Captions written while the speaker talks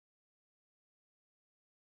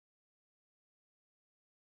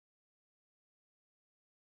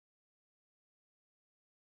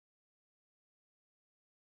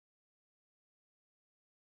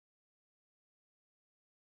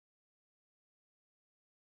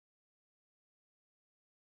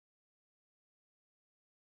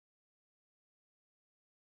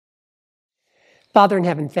Father in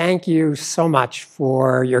heaven, thank you so much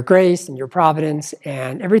for your grace and your providence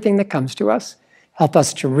and everything that comes to us. Help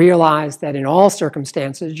us to realize that in all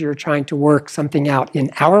circumstances, you're trying to work something out in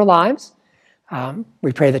our lives.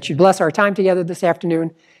 We pray that you bless our time together this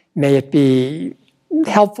afternoon. May it be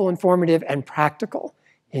helpful, informative, and practical.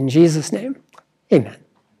 In Jesus' name, amen.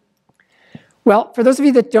 Well, for those of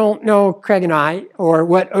you that don't know Craig and I, or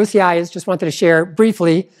what OCI is, just wanted to share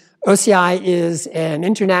briefly. OCI is an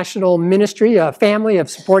international ministry, a family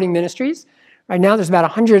of supporting ministries. Right now, there's about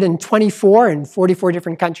 124 in 44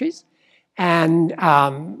 different countries. And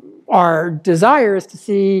our desire is to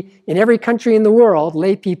see in every country in the world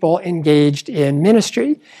lay people engaged in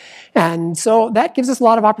ministry. And so that gives us a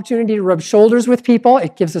lot of opportunity to rub shoulders with people.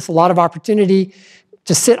 It gives us a lot of opportunity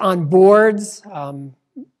to sit on boards,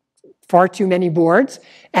 far too many boards.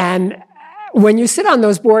 And when you sit on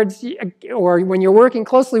those boards, or when you're working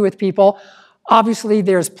closely with people, obviously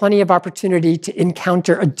there's plenty of opportunity to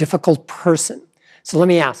encounter a difficult person. So let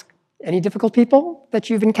me ask, any difficult people that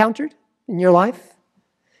you've encountered in your life?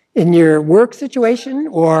 In your work situation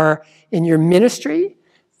or in your ministry?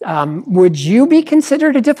 Would you be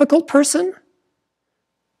considered a difficult person?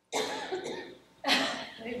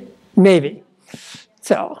 Maybe.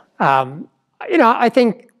 So, I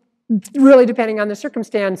think really depending on the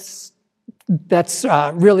circumstance, that's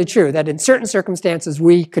really true, that in certain circumstances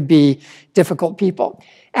we could be difficult people.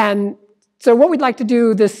 And so what we'd like to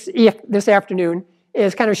do this afternoon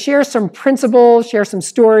is kind of share some principles, share some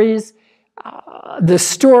stories. The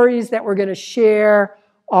stories that we're going to share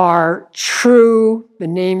are true. The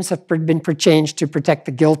names have been changed to protect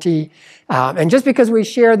the guilty. And just because we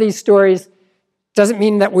share these stories doesn't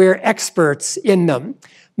mean that we're experts in them.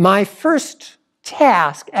 My first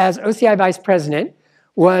task as OCI Vice President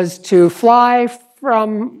was to fly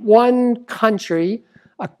from one country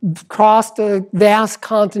across the vast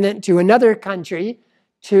continent to another country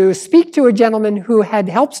to speak to a gentleman who had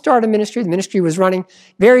helped start a ministry. The ministry was running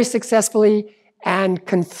very successfully, and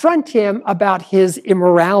confront him about his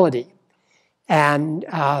immorality. And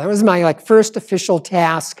that was my first official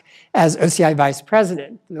task as OCI Vice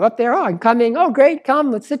President. Go up there, oh, I'm coming, oh great,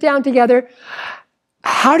 come, let's sit down together.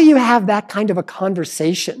 How do you have that kind of a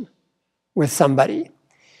conversation with somebody?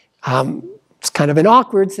 It's kind of an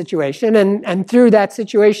awkward situation, and through that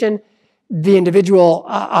situation, the individual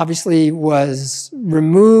obviously was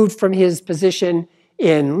removed from his position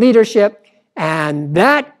in leadership, and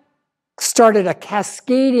that started a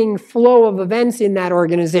cascading flow of events in that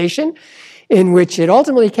organization in which it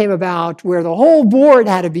ultimately came about where the whole board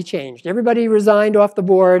had to be changed. Everybody resigned off the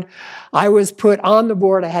board. I was put on the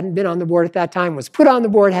board. I hadn't been on the board at that time, was put on the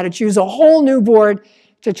board, had to choose a whole new board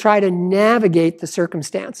to try to navigate the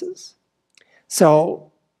circumstances.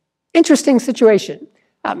 So, interesting situation.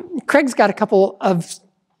 Craig's got a couple of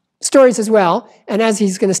stories as well, and as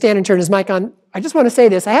he's going to stand and turn his mic on, I just want to say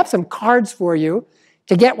this. I have some cards for you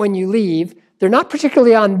to get when you leave. They're not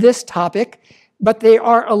particularly on this topic, but they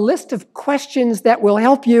are a list of questions that will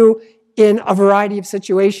help you in a variety of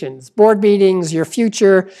situations. Board meetings, your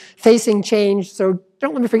future, facing change. So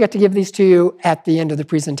don't let me forget to give these to you at the end of the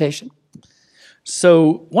presentation.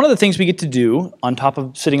 So one of the things we get to do, on top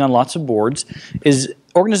of sitting on lots of boards, is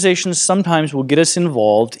organizations sometimes will get us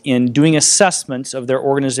involved in doing assessments of their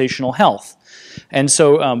organizational health. And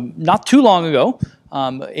so not too long ago,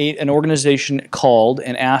 an organization called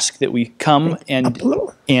and asked that we come and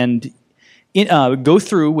go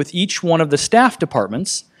through with each one of the staff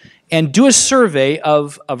departments and do a survey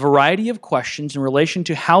of a variety of questions in relation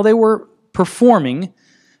to how they were performing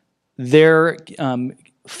their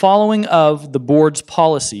following of the board's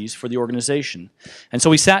policies for the organization. And so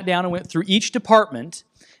we sat down and went through each department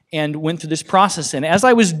and went through this process. And as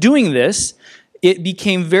I was doing this, it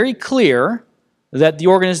became very clear that the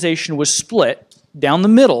organization was split down the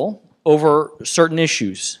middle over certain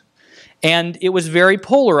issues. And it was very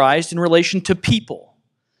polarized in relation to people.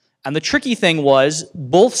 And the tricky thing was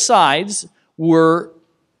both sides were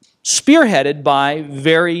spearheaded by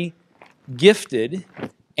very gifted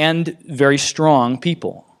and very strong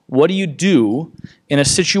people. What do you do in a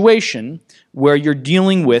situation where you're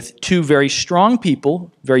dealing with two very strong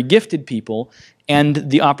people, very gifted people, and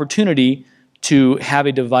the opportunity to have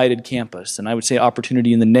a divided campus? And I would say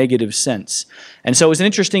opportunity in the negative sense. And so it was an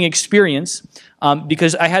interesting experience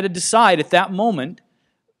because I had to decide at that moment,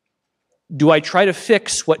 do I try to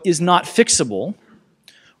fix what is not fixable,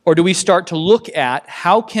 or do we start to look at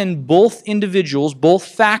how can both individuals, both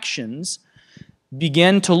factions,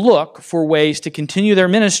 begin to look for ways to continue their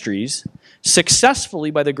ministries successfully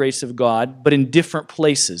by the grace of God, but in different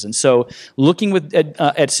places. And so looking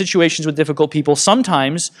at situations with difficult people,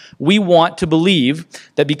 sometimes we want to believe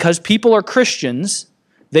that because people are Christians,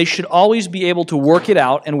 they should always be able to work it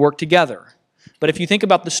out and work together. But if you think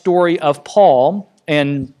about the story of Paul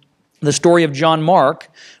and the story of John Mark,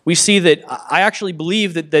 we see that I actually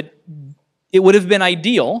believe that it would have been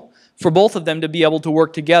ideal for both of them to be able to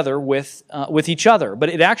work together with each other. But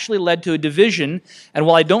it actually led to a division, and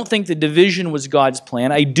while I don't think the division was God's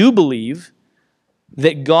plan, I do believe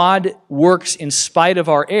that God works in spite of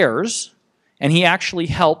our errors, and He actually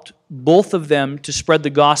helped both of them to spread the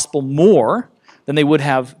gospel more than they would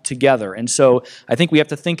have together. And so I think we have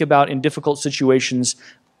to think about, in difficult situations,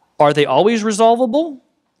 are they always resolvable?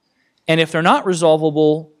 And if they're not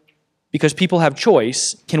resolvable, because people have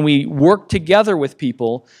choice, can we work together with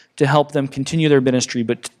people to help them continue their ministry,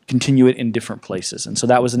 but continue it in different places? And so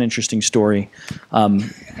that was an interesting story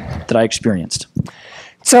that I experienced.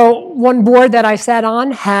 So one board that I sat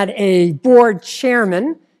on had a board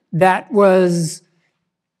chairman that was,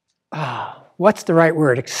 what's the right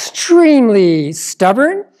word, extremely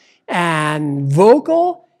stubborn and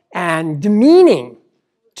vocal and demeaning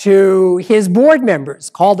to his board members,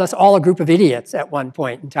 called us all a group of idiots at one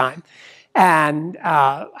point in time. And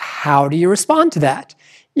how do you respond to that?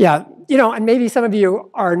 Yeah, and maybe some of you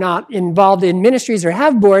are not involved in ministries or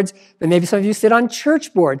have boards, but maybe some of you sit on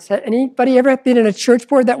church boards. Anybody ever been in a church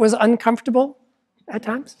board that was uncomfortable at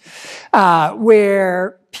times?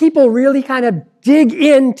 Where people really kind of dig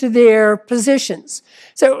into their positions.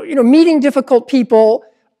 So, meeting difficult people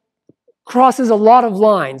crosses a lot of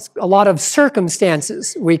lines, a lot of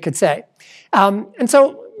circumstances, we could say. And so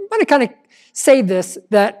I'm going to kind of say this,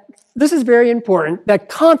 that this is very important, that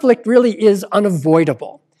conflict really is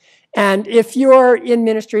unavoidable. And if you're in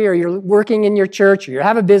ministry or you're working in your church or you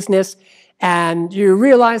have a business and you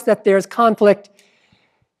realize that there's conflict,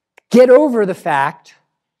 get over the fact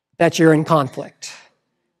that you're in conflict.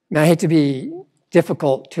 Now, I hate to be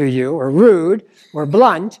difficult to you or rude or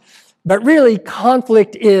blunt, but really,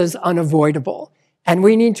 conflict is unavoidable. And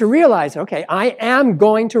we need to realize, okay, I am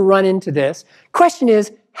going to run into this. Question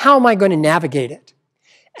is, how am I going to navigate it?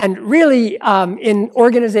 And really, in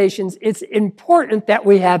organizations, it's important that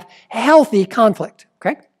we have healthy conflict,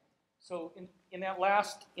 okay? So in that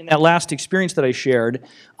last experience that I shared,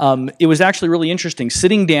 it was actually really interesting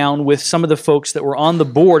sitting down with some of the folks that were on the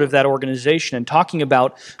board of that organization and talking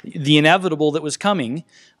about the inevitable that was coming.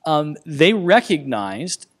 They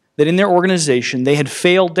recognized that in their organization, they had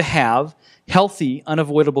failed to have healthy,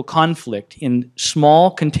 unavoidable conflict in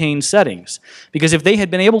small, contained settings. Because if they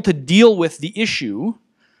had been able to deal with the issue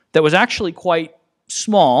that was actually quite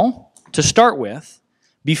small to start with,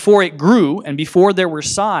 before it grew and before there were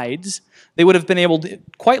sides, they would have been able to,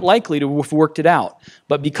 quite likely, to have worked it out.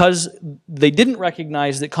 But because they didn't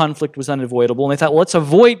recognize that conflict was unavoidable, and they thought, well, let's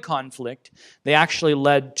avoid conflict, they actually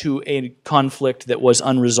led to a conflict that was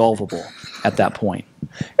unresolvable at that point.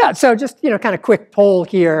 Yeah, so just, kind of quick poll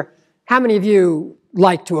here. How many of you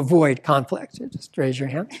like to avoid conflict? Just raise your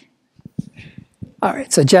hand. All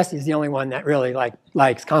right, so Jesse's the only one that really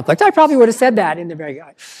likes conflict. I probably would have said that in the very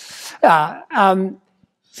beginning.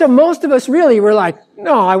 So most of us really were like,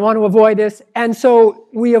 no, I want to avoid this. And so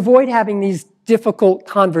we avoid having these difficult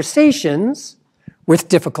conversations with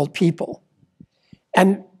difficult people.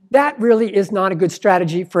 And that really is not a good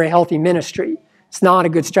strategy for a healthy ministry. It's not a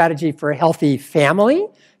good strategy for a healthy family.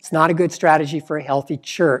 It's not a good strategy for a healthy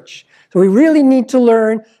church. So we really need to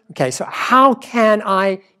learn, okay, so how can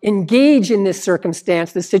I engage in this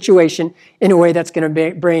circumstance, this situation, in a way that's going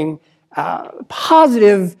to bring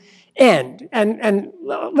positive end. And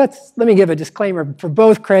let me give a disclaimer for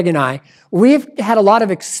both Craig and I. We've had a lot of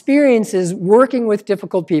experiences working with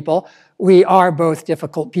difficult people. We are both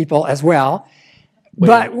difficult people as well.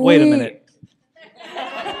 Wait a minute.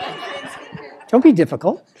 Don't be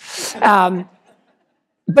difficult.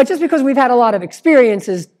 But just because we've had a lot of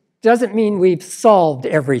experiences doesn't mean we've solved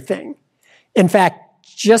everything. In fact,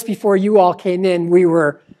 just before you all came in, we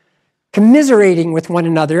were commiserating with one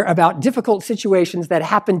another about difficult situations that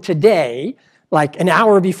happened today, like an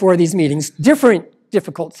hour before these meetings, different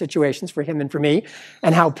difficult situations for him and for me,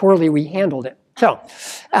 and how poorly we handled it. So,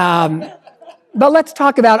 but let's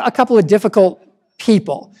talk about a couple of difficult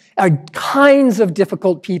people, kinds of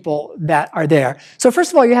difficult people that are there. So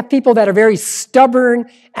first of all, you have people that are very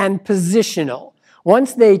stubborn and positional.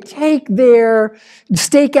 Once they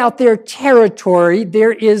stake out their territory,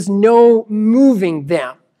 there is no moving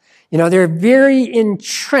them. They're very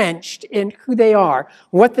entrenched in who they are,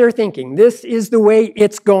 what they're thinking. This is the way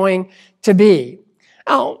it's going to be.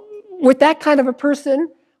 Now, with that kind of a person,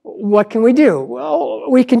 what can we do? Well,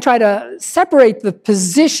 we can try to separate the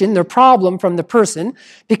position, the problem, from the person,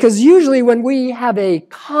 because usually when we have a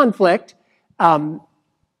conflict, so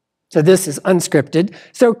this is unscripted.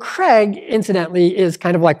 So Craig, incidentally, is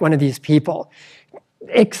kind of like one of these people,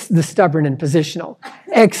 the stubborn and positional,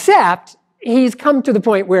 except he's come to the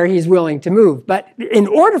point where he's willing to move. But in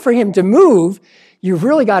order for him to move, you've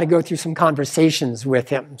really got to go through some conversations with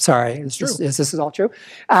him. Sorry, is this all true?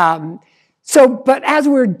 But as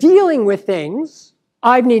we're dealing with things,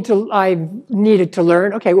 I've needed to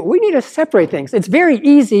learn, okay, well, we need to separate things. It's very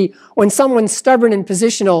easy when someone's stubborn and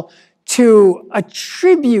positional to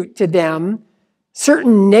attribute to them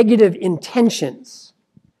certain negative intentions,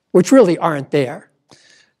 which really aren't there.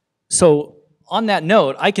 So on that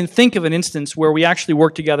note, I can think of an instance where we actually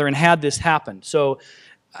worked together and had this happen. So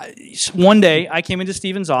one day I came into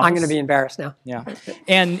Stephen's office. I'm going to be embarrassed now. Yeah.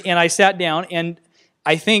 And I sat down, and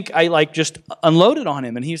I think I just unloaded on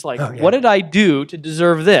him, and he's like, oh, yeah. What did I do to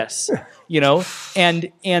deserve this?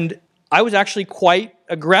 And I was actually quite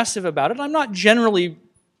aggressive about it. I'm not generally,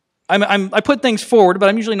 I put things forward, but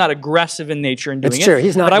I'm usually not aggressive in nature in doing it. It's true,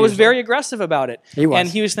 he's not. But I was very aggressive about it. He was. And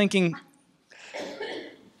he was thinking,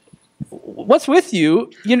 what's with you?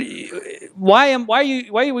 Why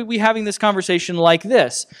are we having this conversation like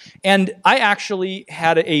this? And I actually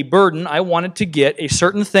had a burden. I wanted to get a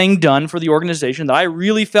certain thing done for the organization that I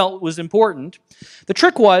really felt was important. The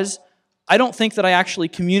trick was, I don't think that I actually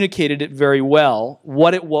communicated it very well,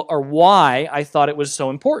 what it was, or why I thought it was so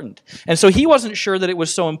important. And so he wasn't sure that it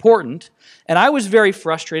was so important, and I was very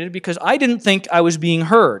frustrated because I didn't think I was being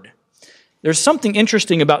heard. There's something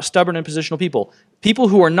interesting about stubborn and positional people. People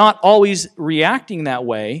who are not always reacting that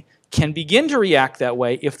way can begin to react that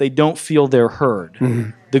way if they don't feel they're heard.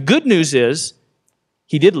 Mm-hmm. The good news is,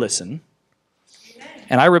 he did listen,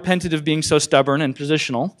 and I repented of being so stubborn and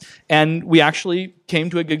positional, and we actually came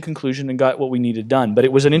to a good conclusion and got what we needed done. But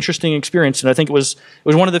it was an interesting experience, and I think it was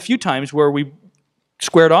one of the few times where we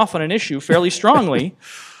squared off on an issue fairly strongly.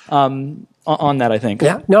 On that, I think.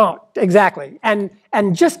 Yeah, no, exactly. And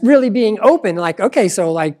just really being open, like, okay,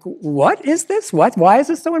 so like, what is this? Why is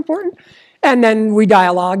this so important? And then we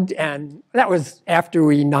dialogued, and that was after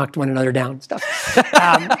we knocked one another down and stuff.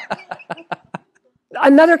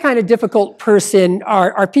 Another kind of difficult person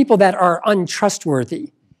are people that are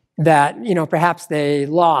untrustworthy, that, perhaps they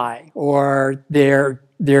lie or they're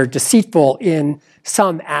deceitful in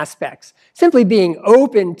some aspects. Simply being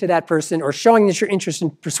open to that person or showing that you're interested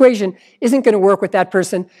in persuasion isn't going to work with that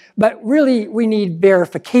person, but really we need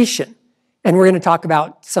verification. And we're going to talk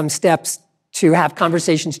about some steps to have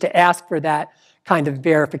conversations to ask for that kind of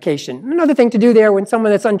verification. Another thing to do there when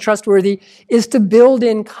someone that's untrustworthy is to build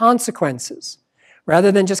in consequences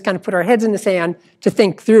rather than just kind of put our heads in the sand to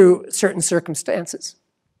think through certain circumstances.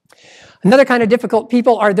 Another kind of difficult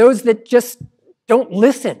people are those that just don't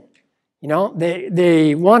listen.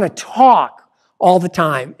 They want to talk all the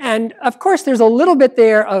time. And of course, there's a little bit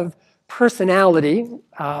there of personality,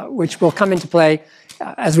 which will come into play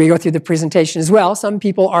as we go through the presentation as well. Some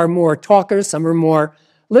people are more talkers, some are more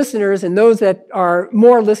listeners, and those that are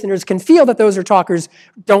more listeners can feel that those are talkers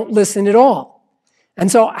don't listen at all.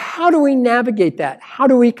 And so how do we navigate that? How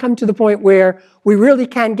do we come to the point where we really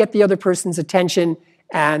can get the other person's attention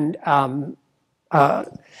and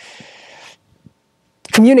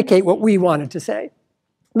communicate what we wanted to say?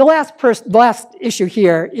 The last issue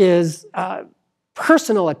here is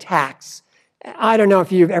personal attacks. I don't know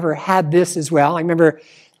if you've ever had this as well. I remember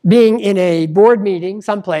being in a board meeting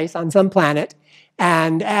someplace on some planet,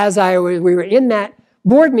 and as we were in that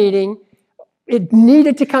board meeting, it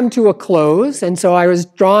needed to come to a close, and so I was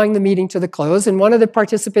drawing the meeting to the close, and one of the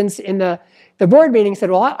participants in the board meeting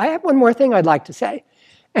said, well, I have one more thing I'd like to say.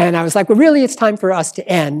 And I was like, well, really, it's time for us to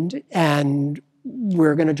end, and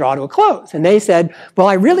we're going to draw to a close. And they said, well,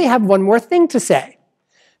 I really have one more thing to say.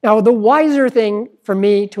 Now, the wiser thing for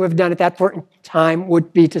me to have done at that point in time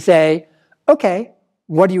would be to say, okay,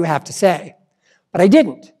 what do you have to say? But I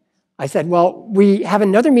didn't. I said, well, we have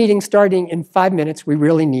another meeting starting in 5 minutes. We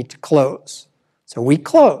really need to close. So we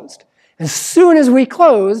closed. As soon as we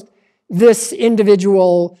closed, this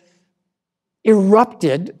individual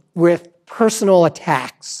erupted with personal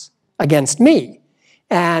attacks against me.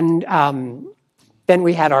 And then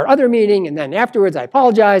we had our other meeting, and then afterwards I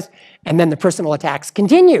apologized, and then the personal attacks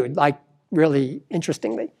continued, like really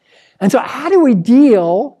interestingly. And so how do we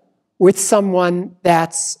deal with someone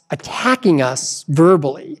that's attacking us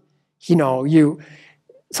verbally?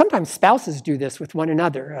 Sometimes spouses do this with one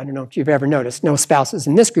another. I don't know if you've ever noticed. No spouses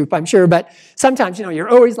in this group, I'm sure, but sometimes, you're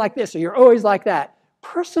always like this or you're always like that.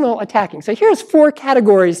 Personal attacking. So here's 4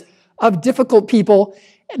 categories of difficult people,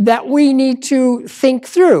 that we need to think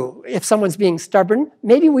through. If someone's being stubborn,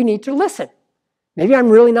 maybe we need to listen. Maybe I'm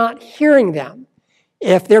really not hearing them.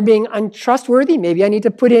 If they're being untrustworthy, maybe I need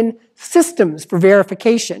to put in systems for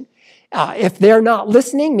verification. If they're not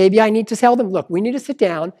listening, maybe I need to tell them, look, we need to sit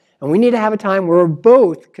down and we need to have a time where we're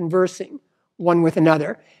both conversing one with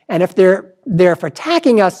another. And if they're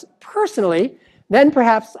attacking us personally, then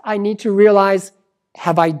perhaps I need to realize,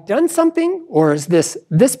 have I done something, or is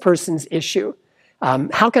this person's issue?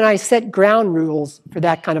 How can I set ground rules for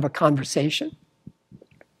that kind of a conversation?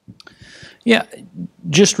 Yeah,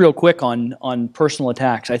 just real quick on personal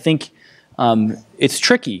attacks. I think it's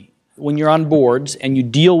tricky when you're on boards and you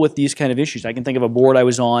deal with these kind of issues. I can think of a board I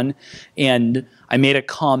was on, and I made a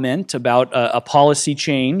comment about a policy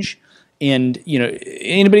change. And you know,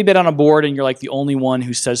 anybody been on a board and you're like the only one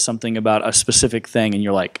who says something about a specific thing, and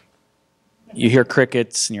you're like, you hear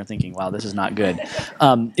crickets, and you're thinking, wow, this is not good.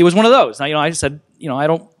 It was one of those. Now, you know, I just said, you know, I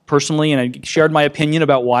don't personally, and I shared my opinion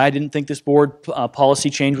about why I didn't think this board policy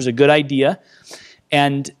change was a good idea.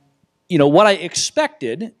 And you know, what I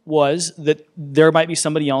expected was that there might be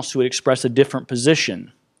somebody else who would express a different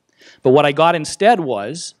position. But what I got instead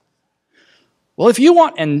was, well, if you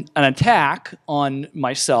want an attack on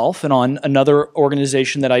myself and on another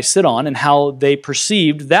organization that I sit on and how they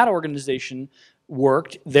perceived that organization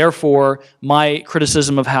worked, therefore my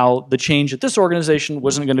criticism of how the change at this organization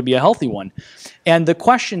wasn't going to be a healthy one. And the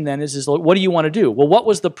question then is what do you want to do? Well, what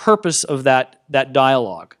was the purpose of that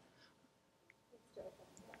dialogue?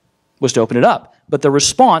 Was to open it up. But the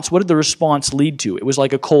response, what did the response lead to? It was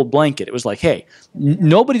like a cold blanket. It was like, hey,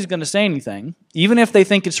 nobody's going to say anything, even if they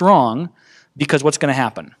think it's wrong, because what's going to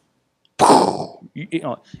happen? You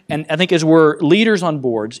know, and I think as we're leaders on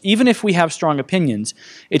boards, even if we have strong opinions,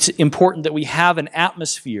 it's important that we have an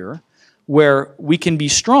atmosphere where we can be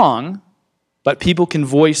strong, but people can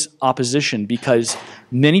voice opposition, because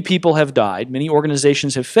many people have died, many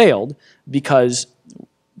organizations have failed because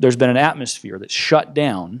there's been an atmosphere that's shut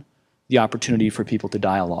down the opportunity for people to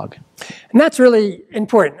dialogue. And that's really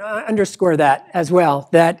important. I underscore that as well,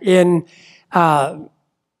 that in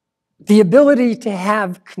the ability to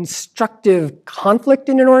have constructive conflict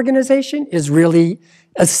in an organization is really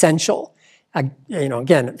essential. You know,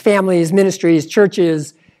 again, families, ministries,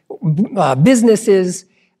 churches, businesses,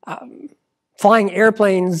 flying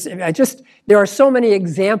airplanes. There are so many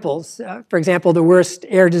examples. For example, the worst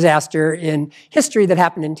air disaster in history that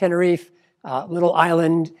happened in Tenerife, little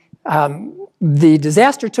island. The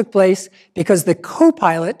disaster took place because the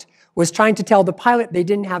co-pilot was trying to tell the pilot they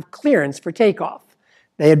didn't have clearance for takeoff.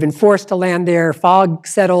 They had been forced to land there, fog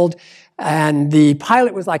settled, and the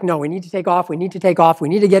pilot was like, no, we need to take off, we need to take off, we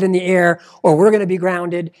need to get in the air, or we're going to be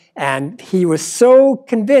grounded. And he was so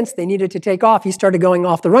convinced they needed to take off, he started going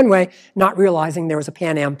off the runway, not realizing there was a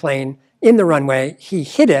Pan Am plane in the runway. He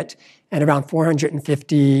hit it, and around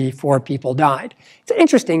 454 people died. It's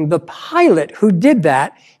interesting, the pilot who did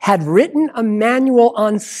that had written a manual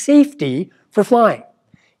on safety for flying.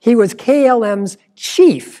 He was KLM's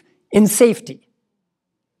chief in safety.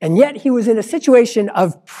 And yet he was in a situation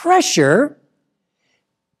of pressure,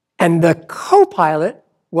 and the co-pilot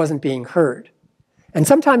wasn't being heard. And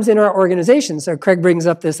sometimes in our organizations, so Craig brings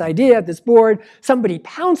up this idea, this board, somebody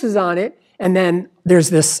pounces on it, and then there's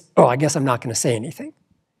this, oh, I guess I'm not going to say anything.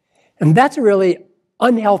 And that's a really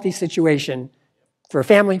unhealthy situation for a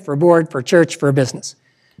family, for a board, for a church, for a business.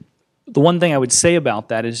 The one thing I would say about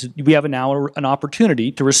that is we have now an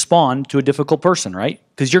opportunity to respond to a difficult person, right?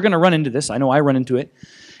 Because you're going to run into this. I know I run into it.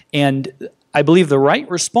 And I believe the right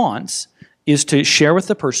response is to share with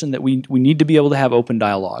the person that we need to be able to have open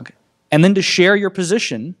dialogue. And then to share your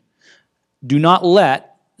position. Do not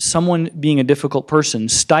let someone being a difficult person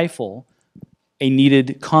stifle a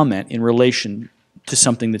needed comment in relation to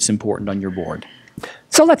something that's important on your board.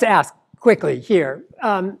 So let's ask quickly here.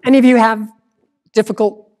 Any of you have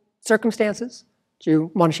difficult circumstances? Do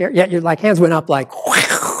you want to share? Yeah, your hands went up like,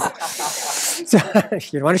 so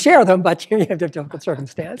you don't want to share them, but you have difficult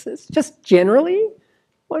circumstances. Just generally,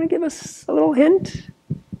 want to give us a little hint?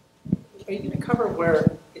 Are you going to cover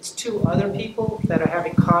where it's two other people that are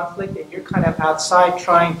having conflict and you're kind of outside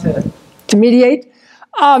trying to mediate?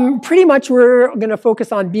 Pretty much we're going to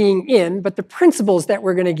focus on being in, but the principles that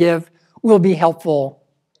we're going to give will be helpful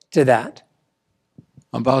to that.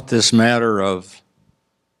 About this matter of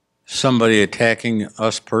somebody attacking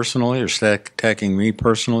us personally or attacking me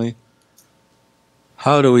personally,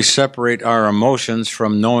 how do we separate our emotions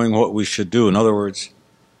from knowing what we should do? In other words,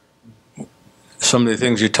 some of the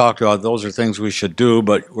things you talked about, those are things we should do,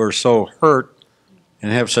 but we're so hurt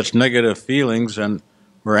and have such negative feelings, and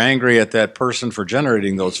we're angry at that person for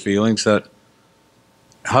generating those feelings, that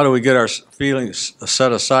how do we get our feelings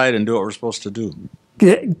set aside and do what we're supposed to do?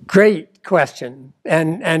 Great question.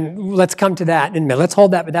 And let's come to that in a minute. Let's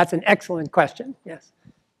hold that, but that's an excellent question. Yes.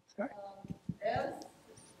 Sorry.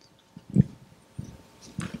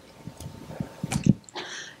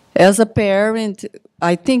 As a parent,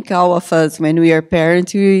 I think all of us, when we are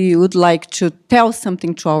parents, we would like to tell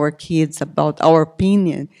something to our kids about our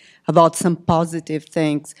opinion, about some positive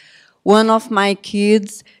things. One of my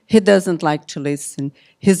kids, he doesn't like to listen.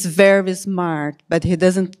 He's very smart, but he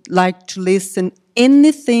doesn't like to listen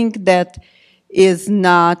anything that is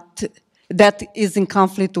not, that is in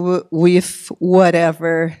conflict with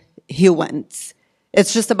whatever he wants.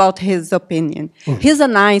 It's just about his opinion. He's a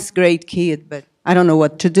nice, great kid, but I don't know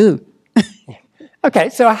what to do. Okay,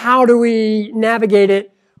 so how do we navigate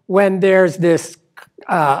it when there's this,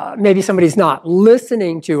 maybe somebody's not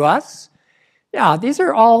listening to us? Yeah, these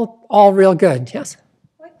are all real good, yes?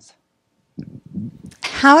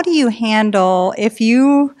 How do you handle if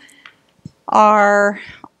you are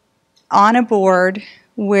on a board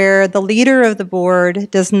where the leader of the board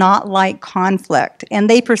does not like conflict and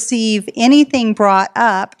they perceive anything brought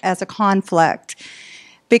up as a conflict?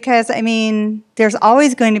 Because, I mean, there's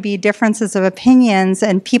always going to be differences of opinions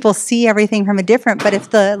and people see everything from a different, but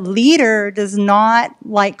if the leader does not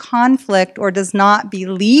like conflict or does not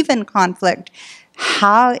believe in conflict,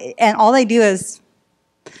 how, and all they do is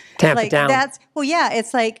Tamp it down. Well, yeah,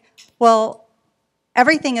 it's like, well,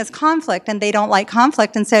 everything is conflict and they don't like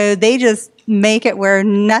conflict, and so they just make it where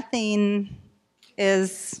nothing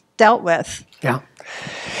is dealt with. Yeah.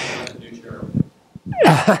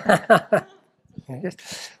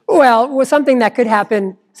 Well, something that could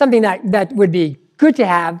happen, something that would be good to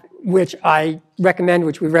have, which I recommend,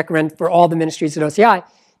 which we recommend for all the ministries at OCI,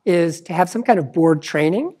 is to have some kind of board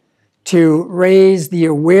training to raise the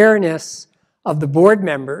awareness of the board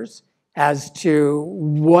members as to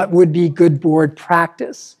what would be good board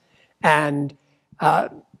practice. And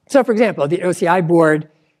so, for example, the OCI board,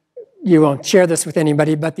 you won't share this with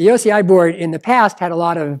anybody, but the OCI board in the past had a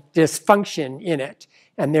lot of dysfunction in it.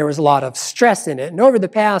 And there was a lot of stress in it. And over the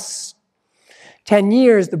past 10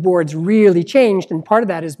 years, the board's really changed, and part of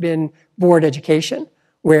that has been board education,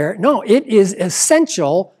 where, no, it is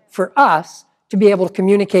essential for us to be able to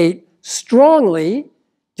communicate strongly,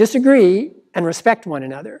 disagree, and respect one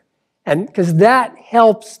another. And because that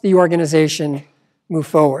helps the organization move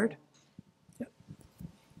forward.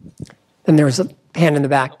 Then there was a hand in the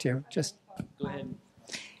back, too. Just go ahead.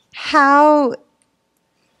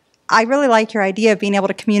 I really like your idea of being able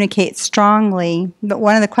to communicate strongly, but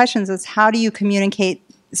one of the questions is how do you communicate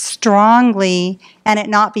strongly and it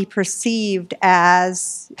not be perceived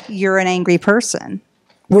as you're an angry person?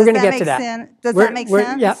 We're going to get to that. Does that make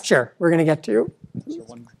sense? Yeah, sure. We're going to get to.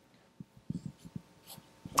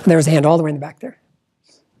 There was a hand all the way in the back there.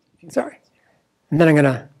 Sorry. And then I'm going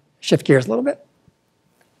to shift gears a little bit.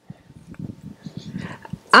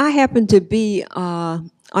 I happen to be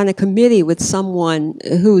on a committee with someone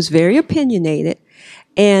who's very opinionated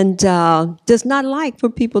and does not like for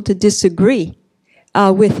people to disagree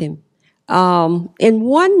with him. In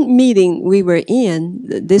one meeting we were in,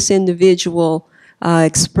 this individual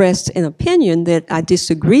expressed an opinion that I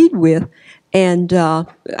disagreed with, and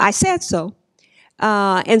I said so.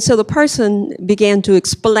 And so the person began to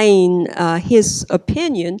explain his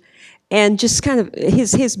opinion, and just kind of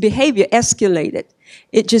his behavior escalated.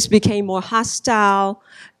 It just became more hostile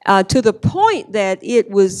to the point that it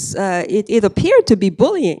was it appeared to be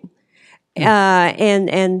bullying.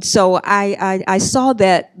 And so I saw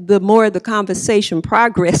that the more the conversation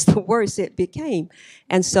progressed, the worse it became.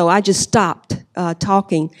 And so I just stopped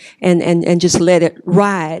talking and just let it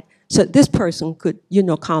ride so this person could,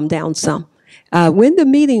 calm down some. When the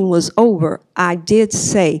meeting was over, I did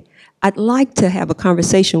say, I'd like to have a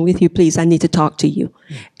conversation with you, please. I need to talk to you.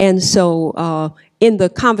 And so in the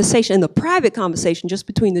conversation, in the private conversation just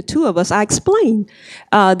between the two of us, I explained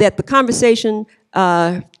that the conversation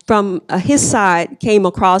from his side came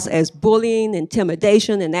across as bullying,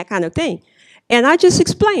 intimidation, and that kind of thing. And I just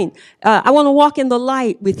explained, I want to walk in the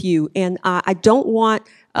light with you, and I don't want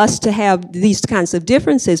us to have these kinds of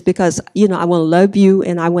differences because, I want to love you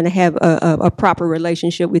and I want to have a proper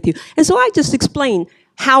relationship with you. And so I just explained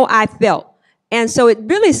how I felt. And so it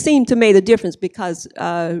really seemed to make a difference because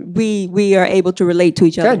we are able to relate to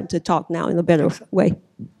each other and to talk now in a better way.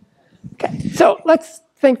 Okay, so let's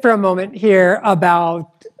think for a moment here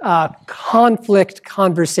about conflict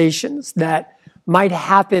conversations that might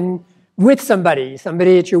happen with somebody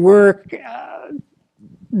at your work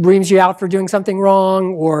reams you out for doing something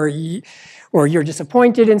wrong, or you're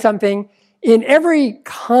disappointed in something. In every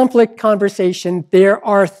conflict conversation, there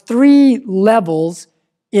are 3 levels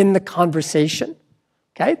in the conversation.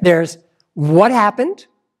 Okay, there's what happened,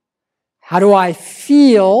 how do I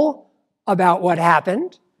feel about what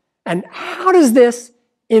happened, and how does this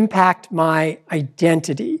impact my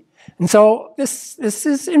identity? And so this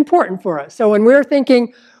is important for us. So when we're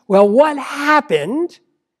thinking, well, what happened,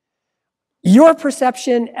 your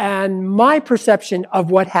perception and my perception of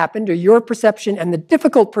what happened, or your perception and the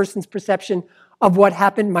difficult person's perception of what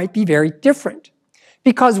happened might be very different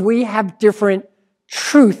because we have different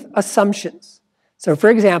truth assumptions. So for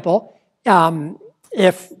example,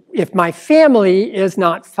 if my family is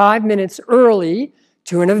not 5 minutes early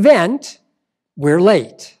to an event, we're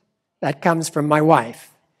late. That comes from my wife.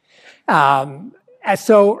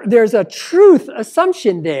 So there's a truth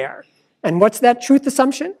assumption there. And what's that truth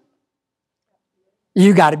assumption?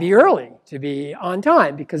 You got to be early to be on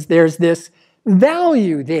time because there's this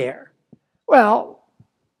value there. Well,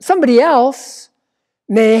 somebody else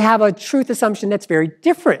may have a truth assumption that's very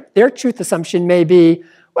different. Their truth assumption may be,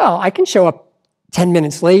 well, I can show up 10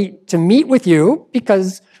 minutes late to meet with you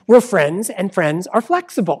because we're friends and friends are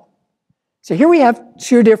flexible. So here we have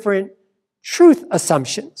two different truth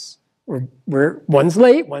assumptions. One's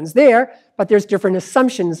late, one's there, but there's different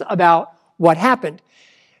assumptions about what happened.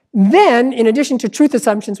 Then, in addition to truth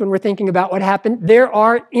assumptions when we're thinking about what happened, there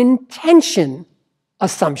are intention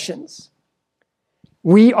assumptions.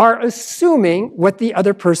 We are assuming what the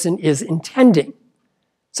other person is intending.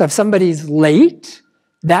 So if somebody's late,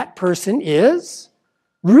 that person is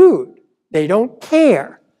rude. They don't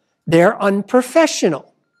care. They're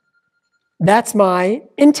unprofessional. That's my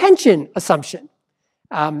intention assumption.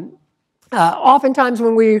 Oftentimes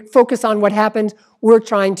when we focus on what happened, we're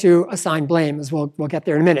trying to assign blame, as we'll get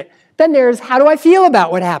there in a minute. Then there's, how do I feel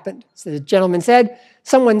about what happened? So the gentleman said,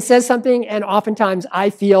 someone says something, and oftentimes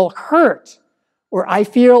I feel hurt, or I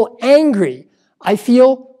feel angry, I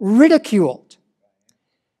feel ridiculed.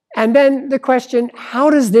 And then the question, how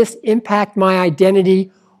does this impact my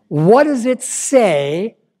identity? What does it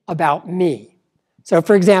say about me? So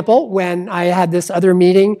for example, when I had this other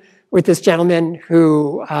meeting with this gentleman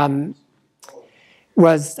who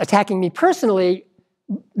was attacking me personally,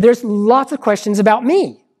 there's lots of questions about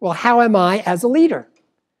me. Well, how am I as a leader?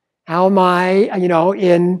 How am I,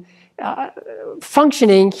 in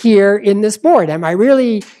functioning here in this board? Am I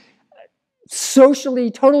really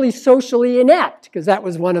totally socially inept? Because that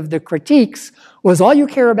was one of the critiques, was all you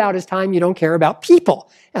care about is time, you don't care about people,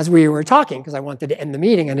 as we were talking, because I wanted to end the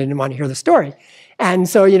meeting and I didn't want to hear the story. And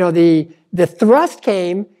so, the thrust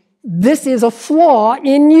came, this is a flaw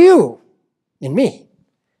in you, in me.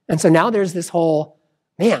 And so now there's this whole,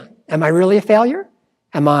 man, am I really a failure?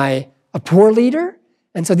 Am I a poor leader?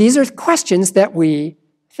 And so these are questions that we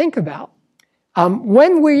think about.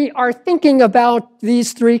 When we are thinking about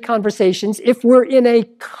these three conversations, if we're in a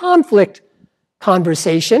conflict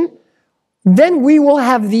conversation, then we will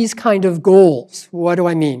have these kind of goals. What do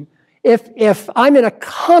I mean? If I'm in a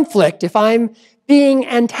conflict, if I'm being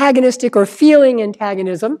antagonistic or feeling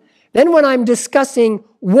antagonism, then when I'm discussing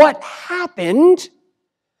what happened,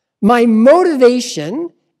 my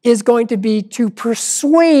motivation is going to be to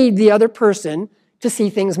persuade the other person to see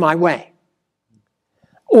things my way,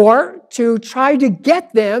 or to try to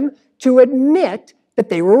get them to admit that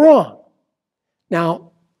they were wrong.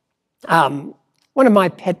 Now, one of my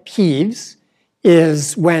pet peeves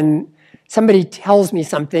is when somebody tells me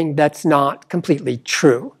something that's not completely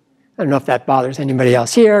true. I don't know if that bothers anybody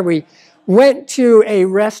else here. We went to a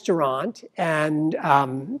restaurant and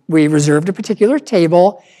we reserved a particular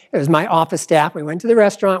table. It was my office staff. We went to the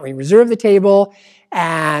restaurant, we reserved the table,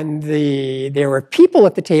 and there were people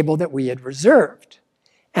at the table that we had reserved.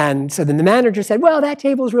 And so then the manager said, well, that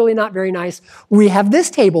table is really not very nice. We have this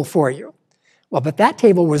table for you. Well, but that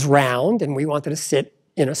table was round, and we wanted to sit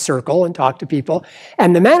in a circle and talk to people.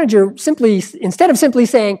 And the manager simply, instead of simply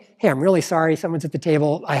saying, hey, I'm really sorry, someone's at the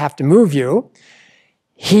table, I have to move you,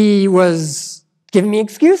 he was giving me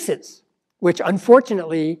excuses, which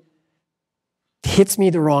unfortunately hits me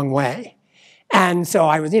the wrong way. And so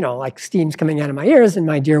I was, like steam's coming out of my ears, and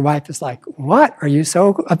my dear wife is like, what are you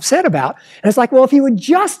so upset about? And it's like, well, if he would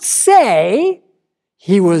just say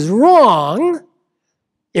he was wrong,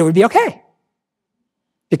 it would be okay.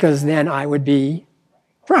 Because then I would be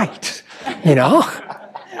right,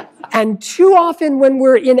 And too often when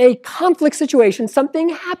we're in a conflict situation, something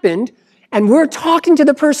happened, and we're talking to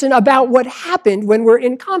the person about what happened when we're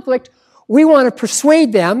in conflict, we want to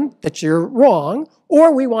persuade them that you're wrong,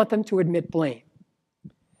 or we want them to admit blame.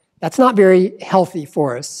 That's not very healthy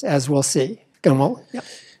for us, as we'll see.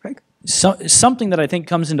 Something that I think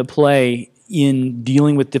comes into play in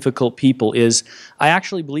dealing with difficult people is I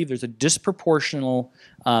actually believe there's a disproportional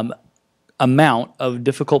amount of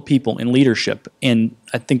difficult people in leadership. And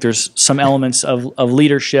I think there's some elements of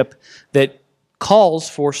leadership that calls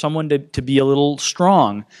for someone to be a little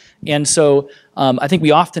strong. And so I think we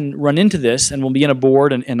often run into this, and we'll be in a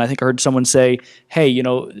board, and I think I heard someone say, hey, you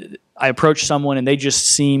know, I approach someone and they just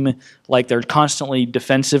seem like they're constantly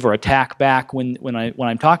defensive or attack back when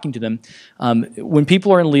I'm talking to them. When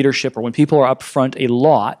people are in leadership or when people are up front a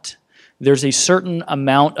lot, there's a certain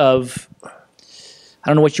amount of, I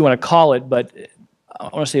don't know what you want to call it, but I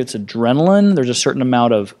want to say it's adrenaline. There's a certain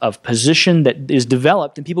amount of position that is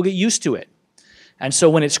developed, and people get used to it. And so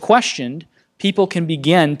when it's questioned, people can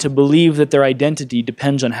begin to believe that their identity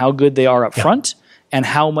depends on how good they are up front and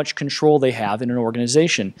how much control they have in an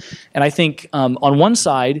organization. And I think on one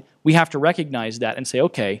side, we have to recognize that and say,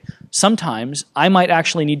 okay, sometimes I might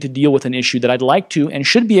actually need to deal with an issue that I'd like to and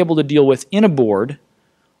should be able to deal with in a board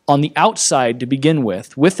on the outside to begin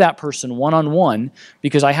with that person one-on-one,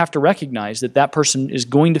 because I have to recognize that that person is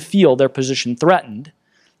going to feel their position threatened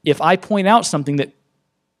if I point out something that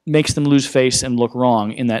makes them lose face and look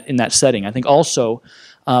wrong in that setting. I think also,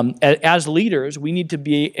 as leaders, we need to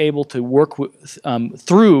be able to work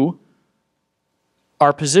through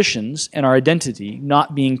our positions and our identity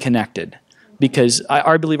not being connected, because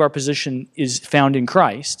I believe our position is found in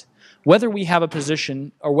Christ. Whether we have a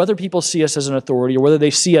position or whether people see us as an authority or whether they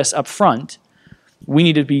see us up front, we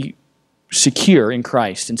need to be secure in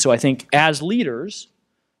Christ. And so I think as leaders,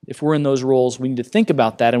 if we're in those roles, we need to think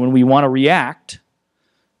about that. And when we want to react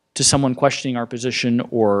to someone questioning our position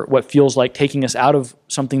or what feels like taking us out of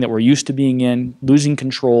something that we're used to being in, losing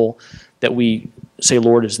control, that we say,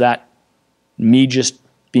 Lord, is that me just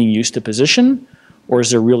being used to position, or is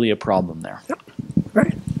there really a problem there?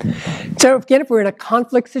 Right. So again, if we're in a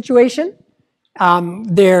conflict situation,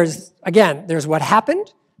 there's what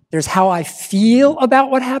happened, there's how I feel about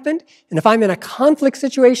what happened, and if I'm in a conflict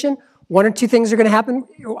situation, one or two things are going to happen.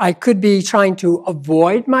 I could be trying to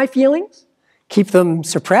avoid my feelings, keep them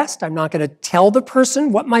suppressed. I'm not going to tell the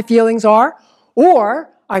person what my feelings are, or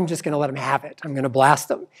I'm just going to let them have it. I'm going to blast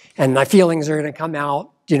them, and my feelings are going to come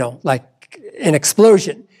out, like an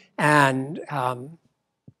explosion. And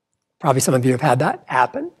probably some of you have had that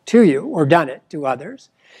happen to you or done it to others.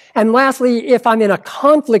 And lastly, if I'm in a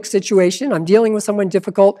conflict situation, I'm dealing with someone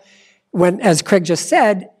difficult, as Craig just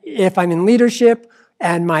said, if I'm in leadership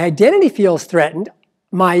and my identity feels threatened,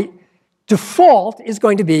 my default is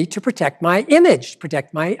going to be to protect my image,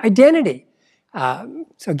 protect my identity.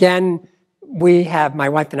 So again, my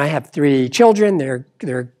wife and I have 3 children.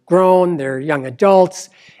 They're grown, they're young adults,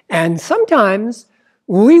 and sometimes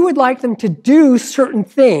we would like them to do certain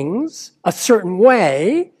things a certain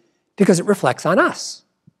way because it reflects on us.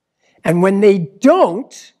 And when they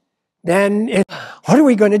don't, then what are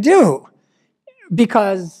we going to do?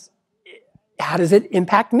 Because how does it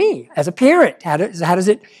impact me as a parent? How does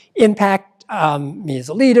it impact me as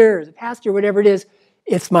a leader, as a pastor, whatever it is?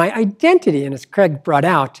 It's my identity. And as Craig brought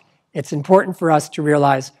out, it's important for us to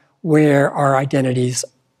realize where our identities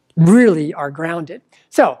really are grounded.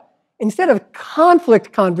 So instead of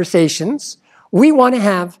conflict conversations, we want to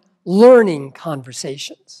have learning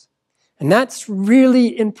conversations. And that's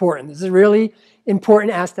really important. This is a really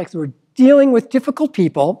important aspect. We're dealing with difficult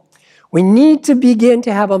people. We need to begin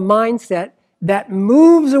to have a mindset that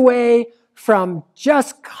moves away from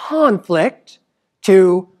just conflict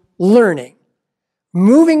to learning.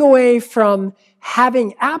 Moving away from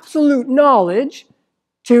having absolute knowledge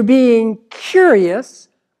to being curious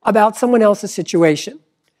about someone else's situation.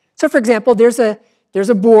 So, for example, there's a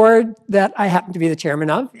board that I happen to be the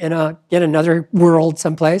chairman of in another world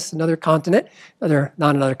someplace, another continent,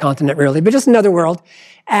 not another continent really, but just another world.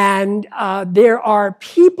 And there are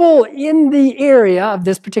people in the area of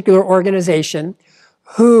this particular organization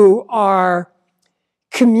who are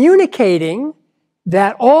communicating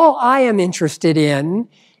that all I am interested in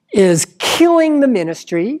is killing the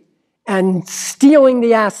ministry and stealing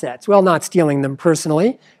the assets. Well, not stealing them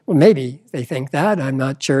personally. Well, maybe they think that. I'm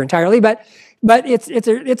not sure entirely, but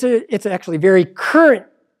it's actually a very current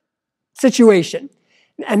situation.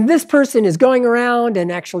 And this person is going around,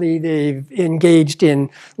 and actually they've engaged in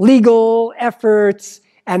legal efforts,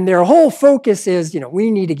 and their whole focus is,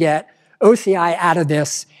 we need to get OCI out of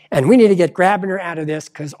this, and we need to get Grabiner out of this,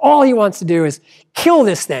 because all he wants to do is kill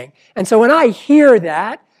this thing. And so when I hear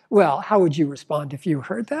that, well, how would you respond if you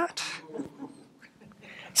heard that?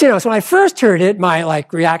 So, so when I first heard it, my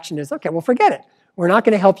reaction is, okay, well, forget it. We're not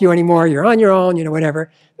going to help you anymore. You're on your own, whatever.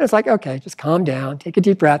 And it's like, okay, just calm down, take a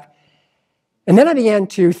deep breath. And then I began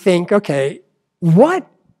to think, okay, what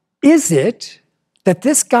is it that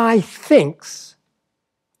this guy thinks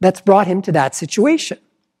that's brought him to that situation?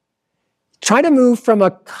 Try to move from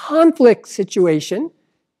a conflict situation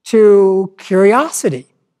to curiosity,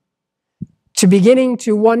 to beginning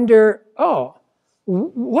to wonder, oh,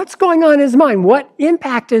 what's going on in his mind? What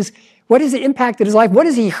has the impact of his life? What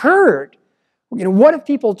has he heard? What have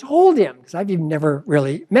people told him? Because I've even never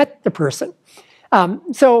really met the person.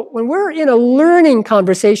 So when we're in a learning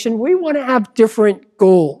conversation, we want to have different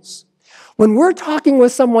goals. When we're talking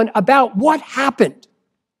with someone about what happened,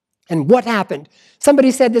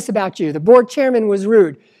 somebody said this about you, the board chairman was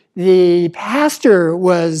rude, the pastor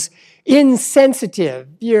was insensitive,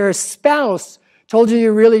 your spouse told you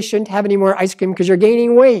you really shouldn't have any more ice cream because you're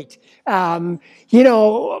gaining weight. There are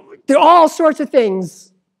all sorts of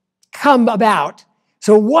things come about.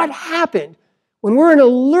 So what happened? When we're in a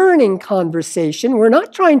learning conversation, we're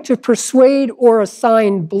not trying to persuade or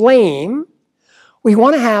assign blame. We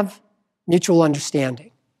want to have mutual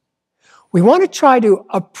understanding. We want to try to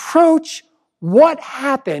approach what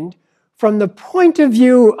happened from the point of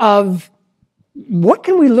view of what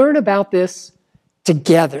can we learn about this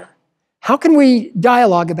together? How can we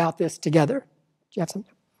dialogue about this together? Do you have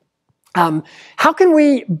something? How can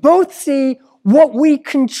we both see what we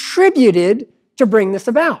contributed to bring this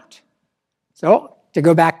about? So, to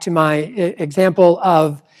go back to my example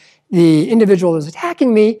of the individual who was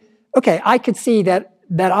attacking me, okay, I could see that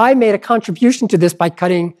I made a contribution to this by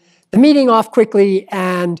cutting the meeting off quickly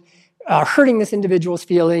and hurting this individual's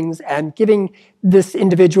feelings and giving this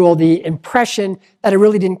individual the impression that I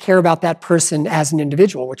really didn't care about that person as an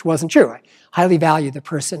individual, which wasn't true. I highly value the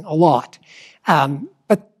person a lot.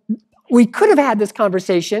 But we could have had this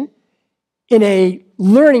conversation in a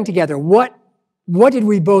learning together. What did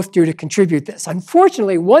we both do to contribute this?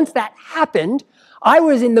 Unfortunately, once that happened, I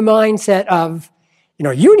was in the mindset of,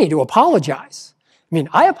 you need to apologize. I mean,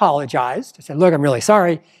 I apologized. I said, look, I'm really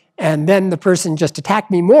sorry. And then the person just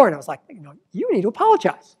attacked me more. And I was like, you need to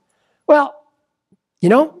apologize. Well,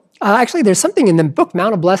 actually, there's something in the book,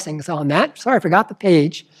 Mount of Blessings, on that. Sorry, I forgot the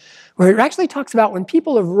page, where it actually talks about when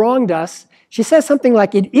people have wronged us. She says something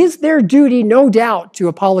like, it is their duty, no doubt, to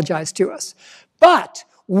apologize to us. But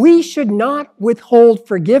we should not withhold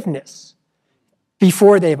forgiveness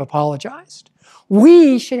before they've apologized.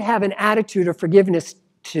 We should have an attitude of forgiveness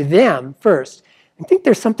to them first. I think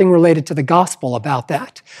there's something related to the gospel about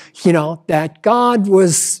that. That God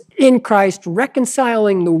was in Christ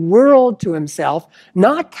reconciling the world to himself,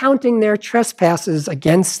 not counting their trespasses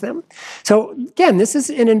against them. So again, this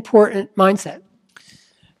is an important mindset.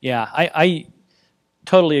 Yeah, I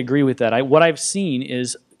totally agree with that. What I've seen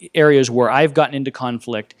is areas where I've gotten into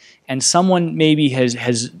conflict and someone maybe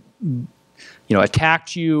has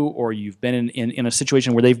attacked you, or you've been in a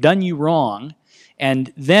situation where they've done you wrong,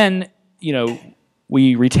 and then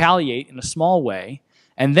we retaliate in a small way,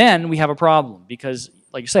 and then we have a problem because,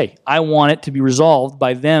 like you say, I want it to be resolved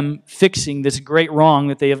by them fixing this great wrong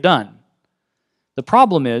that they have done. The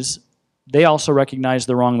problem is they also recognize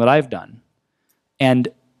the wrong that I've done. And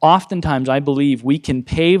oftentimes I believe we can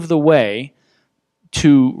pave the way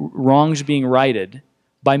to wrongs being righted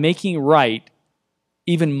by making right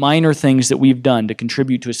even minor things that we've done to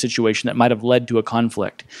contribute to a situation that might have led to a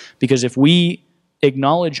conflict. Because if we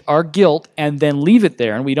acknowledge our guilt and then leave it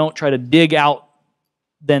there, and we don't try to dig out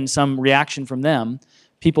then some reaction from them,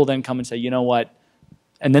 people then come and say, you know what,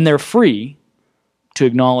 and then they're free to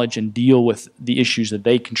acknowledge and deal with the issues that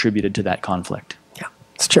they contributed to that conflict. Yeah,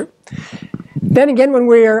 it's true. Then again, when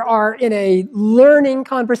we are in a learning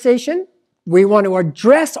conversation, we want to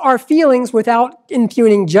address our feelings without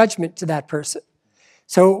impugning judgment to that person.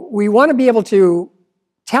 So we want to be able to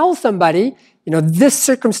tell somebody, this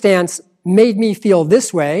circumstance made me feel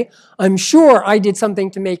this way. I'm sure I did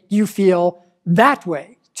something to make you feel that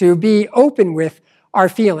way. To be open with our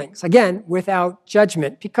feelings, again, without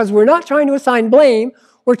judgment, because we're not trying to assign blame,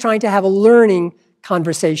 we're trying to have a learning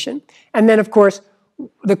conversation. And then, of course,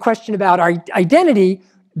 the question about our identity,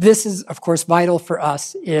 this is, of course, vital for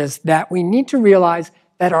us, is that we need to realize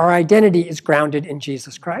that our identity is grounded in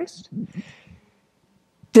Jesus Christ.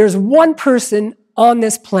 There's one person on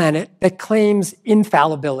this planet that claims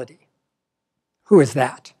infallibility. Who is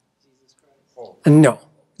that? Jesus Christ. No,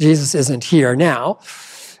 Jesus isn't here now.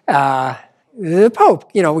 The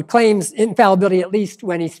Pope, claims infallibility at least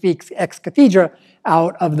when he speaks ex cathedra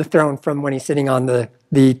out of the throne from when he's sitting on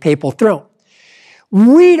the papal throne.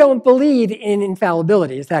 We don't believe in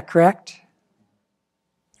infallibility, is that correct?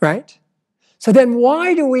 Right? So then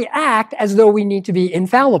why do we act as though we need to be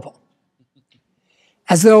infallible?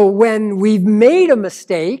 As though when we've made a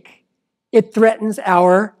mistake, it threatens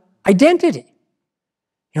our identity.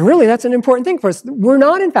 And really, that's an important thing for us. We're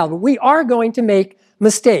not infallible. We are going to make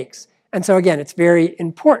mistakes. And so again, it's very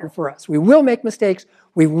important for us. We will make mistakes.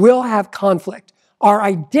 We will have conflict. Our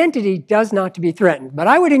identity does not to be threatened. But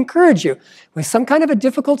I would encourage you, with some kind of a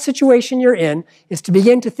difficult situation you're in, is to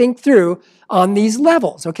begin to think through on these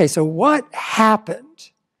levels. Okay, so what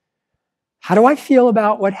happened? How do I feel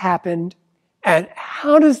about what happened? And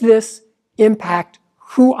how does this impact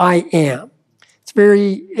who I am? It's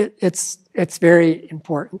very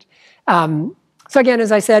important. So again,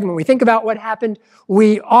 as I said, when we think about what happened,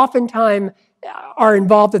 we oftentimes are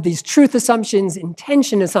involved with these truth assumptions,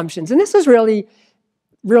 intention assumptions. And this is really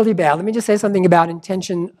bad. Let me just say something about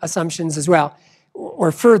intention assumptions as well,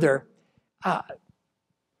 or further.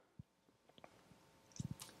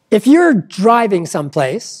 If you're driving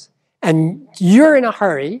someplace and you're in a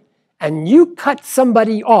hurry and you cut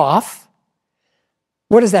somebody off,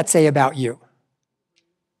 what does that say about you?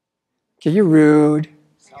 Okay, you're rude.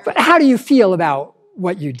 But how do you feel about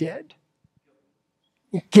what you did?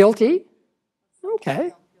 Guilty?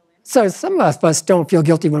 Okay. So some of us don't feel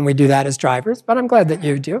guilty when we do that as drivers, but I'm glad that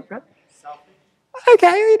you do. Right?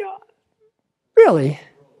 Okay, really?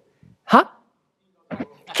 Huh?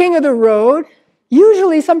 King of the road.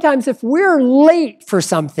 Usually, sometimes if we're late for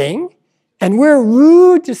something and we're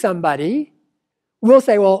rude to somebody, we'll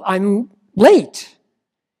say, well, I'm late.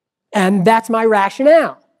 And that's my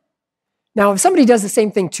rationale. Now, if somebody does the same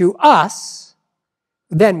thing to us,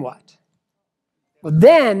 then what? Well,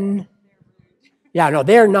 then,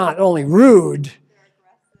 they're not only rude,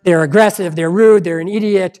 they're aggressive, they're rude, they're an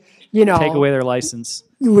idiot, Take away their license.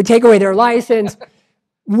 We take away their license.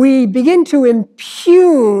 We begin to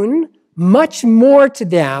impugn much more to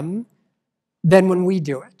them than when we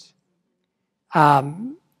do it.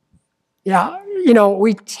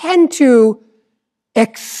 We tend to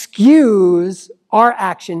excuse our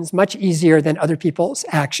actions much easier than other people's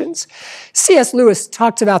actions. C.S. Lewis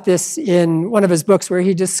talks about this in one of his books where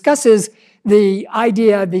he discusses the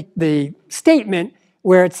idea, the statement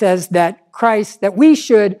where it says that we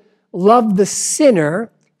should love the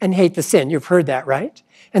sinner and hate the sin. You've heard that, right?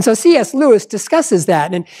 And so C.S. Lewis discusses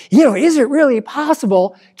that. And, is it really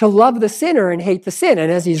possible to love the sinner and hate the sin?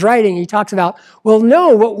 And as he's writing, he talks about, well, no,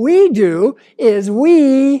 what we do is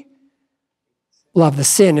we love the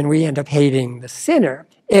sin and we end up hating the sinner,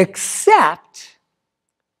 except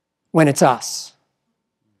when it's us.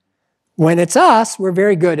 When it's us, we're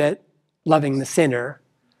very good at loving the sinner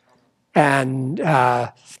and,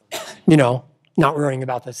 not worrying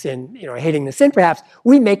about the sin, hating the sin perhaps.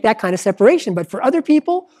 We make that kind of separation, but for other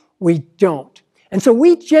people, we don't. And so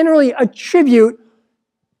we generally attribute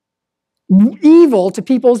evil to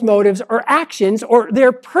people's motives or actions or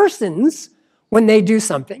their persons when they do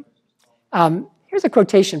something. Here's a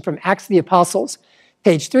quotation from Acts of the Apostles,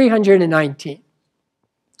 page 319.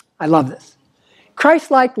 I love this.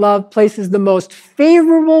 Christ-like love places the most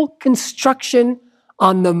favorable construction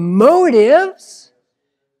on the motives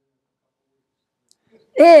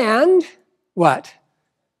and what?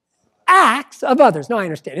 Acts of others. No, I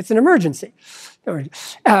understand. It's an emergency.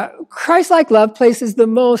 Christ-like love places the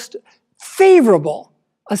most favorable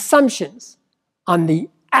assumptions on the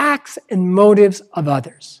acts and motives of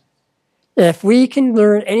others. If we can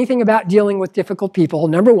learn anything about dealing with difficult people,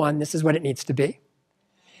 number one, this is what it needs to be.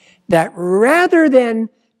 That rather than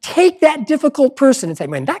take that difficult person and say,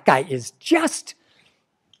 man, that guy is just,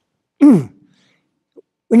 we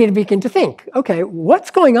need to begin to think, okay,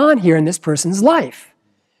 what's going on here in this person's life?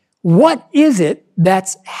 What is it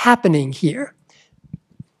that's happening here?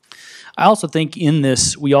 I also think in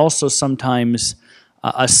this, we also sometimes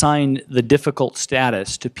assign the difficult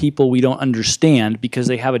status to people we don't understand because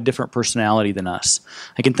they have a different personality than us.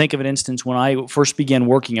 I can think of an instance when I first began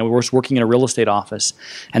working. I was working in a real estate office,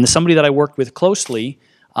 and somebody that I worked with closely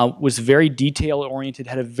was very detail-oriented,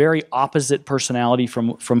 had a very opposite personality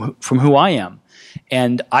from who I am.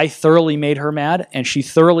 And I thoroughly made her mad, and she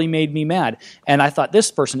thoroughly made me mad. And I thought,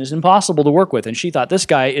 this person is impossible to work with. And she thought, this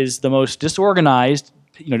guy is the most disorganized,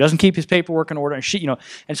 doesn't keep his paperwork in order. And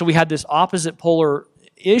and so we had this opposite polar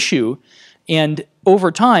issue. And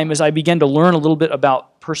over time, as I began to learn a little bit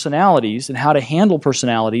about personalities and how to handle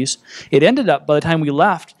personalities, it ended up, by the time we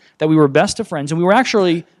left, that we were best of friends. And we were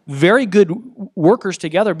actually very good workers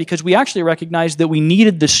together because we actually recognized that we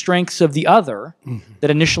needed the strengths of the other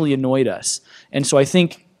that initially annoyed us. And so I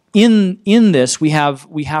think in this, we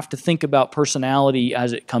have to think about personality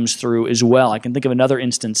as it comes through as well. I can think of another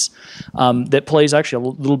instance that plays actually a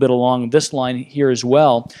little bit along this line here as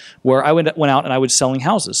well, where I went out and I was selling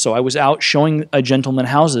houses. So I was out showing a gentleman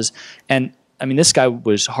houses, and I mean, this guy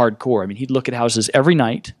was hardcore. I mean, he'd look at houses every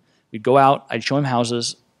night. We'd go out, I'd show him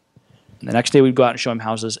houses, and the next day we'd go out and show him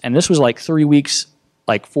houses. And this was like 3 weeks,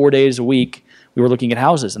 like 4 days a week, we were looking at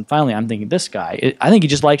houses. And finally, I'm thinking, this guy, I think he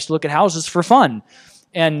just likes to look at houses for fun.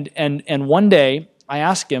 And one day, I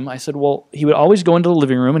asked him, I said, well, he would always go into the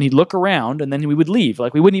living room and he'd look around and then we would leave.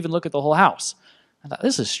 Like, we wouldn't even look at the whole house. I thought,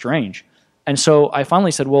 this is strange. And so I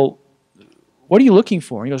finally said, well, what are you looking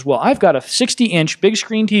for? And he goes, well, I've got a 60-inch big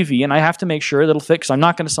screen TV and I have to make sure that it'll fit because I'm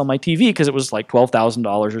not going to sell my TV because it was like $12,000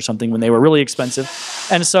 or something when they were really expensive.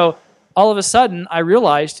 And so all of a sudden, I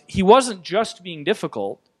realized he wasn't just being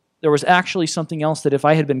difficult. There was actually something else that if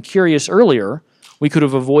I had been curious earlier, we could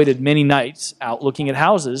have avoided many nights out looking at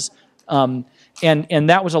houses. And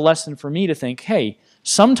that was a lesson for me to think, hey,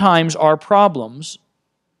 sometimes our problems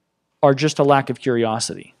are just a lack of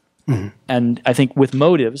curiosity. Mm-hmm. And I think with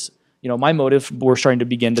motives, my motive, we're starting to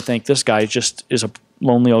begin to think this guy just is a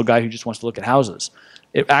lonely old guy who just wants to look at houses.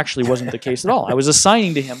 It actually wasn't the case at all. I was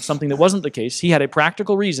assigning to him something that wasn't the case. He had a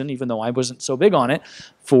practical reason, even though I wasn't so big on it,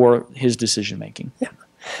 for his decision-making. Yeah.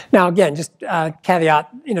 Now, again, just caveat,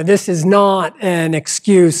 this is not an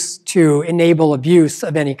excuse to enable abuse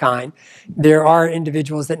of any kind. There are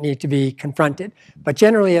individuals that need to be confronted. But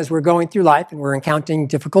generally, as we're going through life and we're encountering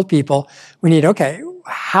difficult people, we need, okay,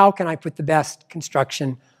 how can I put the best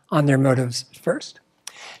construction on their motives first?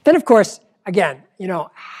 Then, of course, again,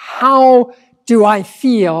 how do I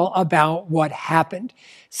feel about what happened?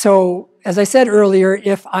 So, as I said earlier,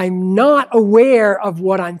 if I'm not aware of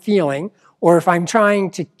what I'm feeling, or if I'm trying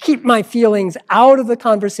to keep my feelings out of the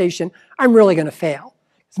conversation, I'm really going to fail.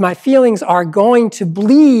 Because my feelings are going to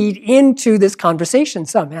bleed into this conversation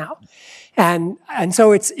somehow. And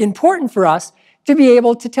so it's important for us to be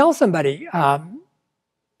able to tell somebody,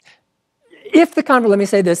 if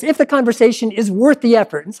the conversation is worth the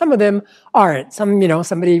effort, and some of them aren't.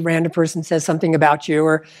 Somebody, random person says something about you,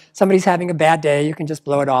 or somebody's having a bad day, you can just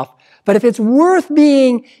blow it off. But if it's worth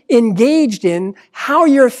being engaged in, how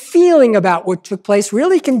you're feeling about what took place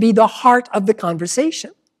really can be the heart of the conversation.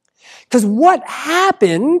 Because what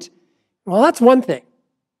happened, well, that's one thing.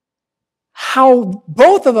 How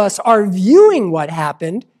both of us are viewing what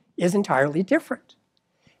happened is entirely different.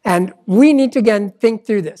 And we need to, again, think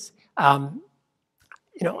through this. And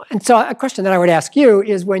so a question that I would ask you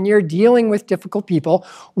is, when you're dealing with difficult people,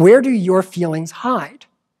 where do your feelings hide?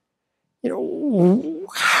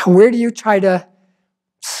 Where do you try to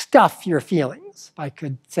stuff your feelings, if I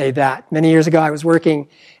could say that? Many years ago, I was working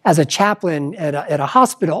as a chaplain at a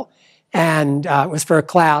hospital, and it was for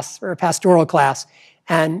a pastoral class.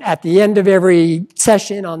 And at the end of every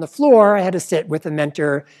session on the floor, I had to sit with a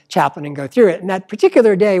mentor chaplain and go through it. And that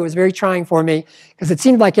particular day was very trying for me because it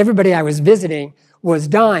seemed like everybody I was visiting was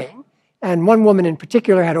dying. And one woman in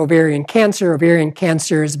particular had ovarian cancer. Ovarian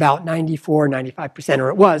cancer is about 95%, or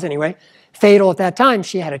it was anyway, fatal at that time.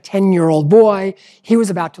 She had a 10-year-old boy. He was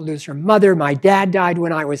about to lose her mother. My dad died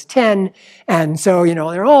when I was 10. And so,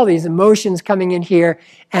 there are all these emotions coming in here.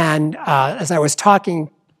 And as I was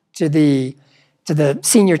talking to the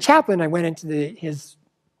senior chaplain, I went into his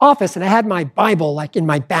office, and I had my Bible like in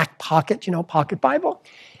my back pocket, pocket Bible.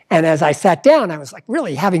 And as I sat down, I was like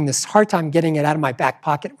really having this hard time getting it out of my back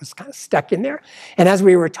pocket. It was kind of stuck in there. And as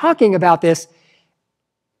we were talking about this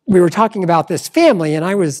family, and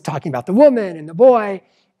I was talking about the woman and the boy,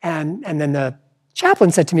 and then the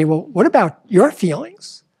chaplain said to me, well, what about your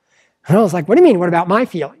feelings? And I was like, what do you mean, what about my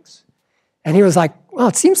feelings? And he was like, well,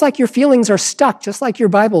 it seems like your feelings are stuck, just like your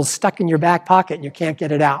Bible's stuck in your back pocket and you can't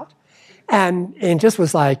get it out. And it just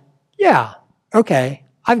was like, yeah, okay,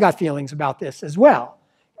 I've got feelings about this as well,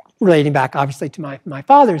 relating back, obviously, to my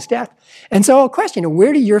father's death. And so a question,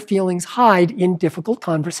 where do your feelings hide in difficult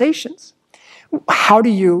conversations? How do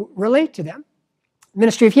you relate to them?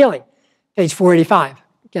 Ministry of Healing, page 485.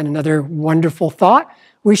 Again, another wonderful thought.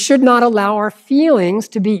 We should not allow our feelings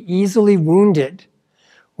to be easily wounded.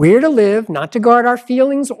 We are to live not to guard our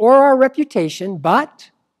feelings or our reputation, but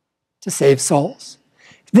to save souls.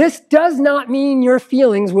 This does not mean your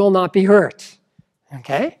feelings will not be hurt,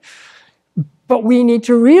 okay? But we need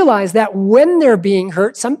to realize that when they're being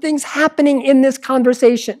hurt, something's happening in this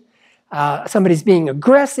conversation. Somebody's being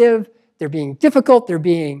aggressive, they're being difficult, they're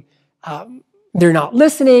not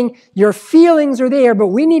listening. Your feelings are there, but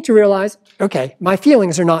we need to realize, okay, my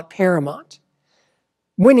feelings are not paramount.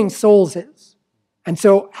 Winning souls is. And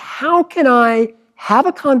so how can I have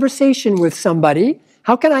a conversation with somebody?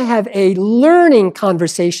 How can I have a learning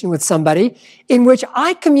conversation with somebody in which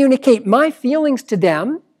I communicate my feelings to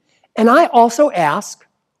them, and I also ask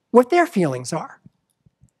what their feelings are?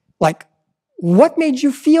 Like, what made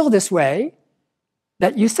you feel this way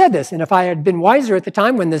that you said this? And if I had been wiser at the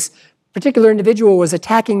time when this particular individual was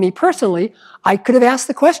attacking me personally, I could have asked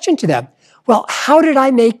the question to them, well, how did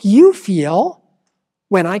I make you feel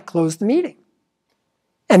when I closed the meeting?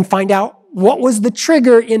 And find out what was the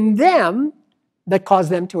trigger in them that caused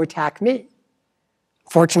them to attack me?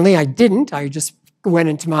 Fortunately, I didn't. I just went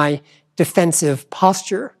into my defensive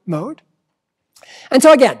posture mode. And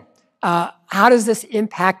so again, how does this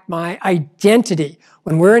impact my identity?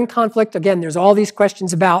 When we're in conflict, again, there's all these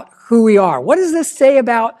questions about who we are. What does this say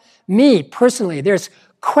about me personally? There's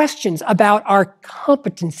questions about our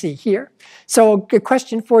competency here. So a good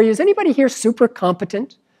question for you, is anybody here super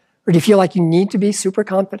competent? Or do you feel like you need to be super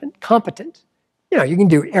competent? You know, you can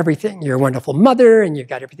do everything. You're a wonderful mother and you've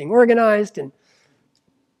got everything organized and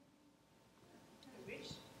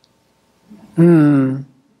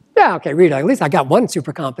yeah, okay, Rita, at least I got one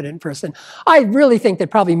super competent person. I really think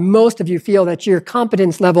that probably most of you feel that your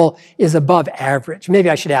competence level is above average.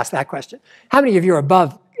 Maybe I should ask that question. How many of you are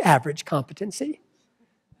above average competency?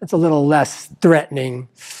 That's a little less threatening.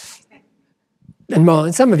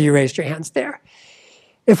 And some of you raised your hands there.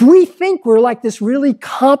 If we think we're like this really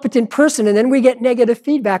competent person and then we get negative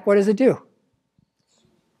feedback, what does it do?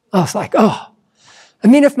 Oh, it's like, oh. I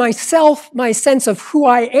mean, if my sense of who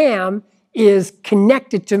I am is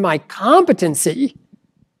connected to my competency,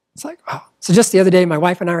 it's like, oh. So just the other day, my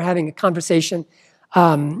wife and I were having a conversation.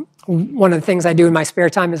 One of the things I do in my spare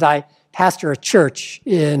time is I pastor a church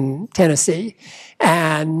in Tennessee.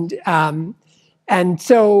 And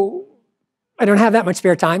so I don't have that much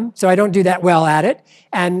spare time, so I don't do that well at it.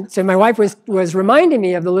 And so my wife was reminding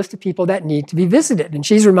me of the list of people that need to be visited. And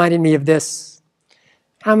she's reminding me of this,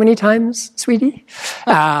 how many times, sweetie?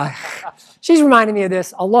 She's reminding me of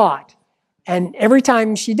this a lot. And every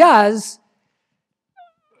time she does,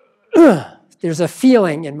 there's a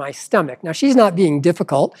feeling in my stomach. Now, she's not being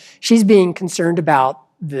difficult. She's being concerned about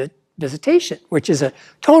the visitation, which is a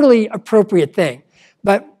totally appropriate thing.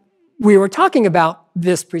 But we were talking about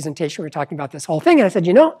this presentation. We were talking about this whole thing. And I said,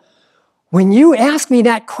 you know, when you ask me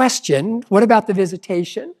that question, what about the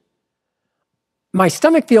visitation? My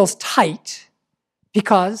stomach feels tight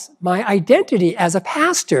because my identity as a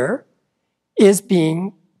pastor is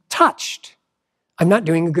being touched. I'm not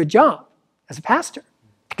doing a good job as a pastor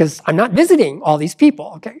because I'm not visiting all these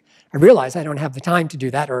people, okay? I realize I don't have the time to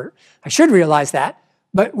do that, or I should realize that,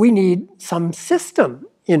 but we need some system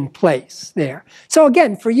in place there. So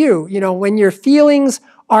again, for you, you know, when your feelings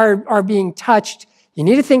are being touched, you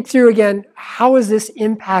need to think through again, how is this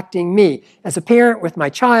impacting me as a parent with my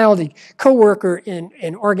child, a coworker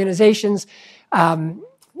in organizations?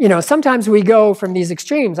 You know, sometimes we go from these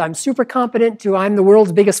extremes. I'm super competent to I'm the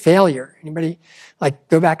world's biggest failure. Anybody like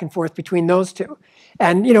go back and forth between those two?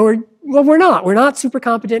 And, you know, we're not. We're not super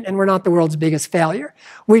competent and we're not the world's biggest failure.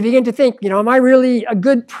 We begin to think, you know, am I really a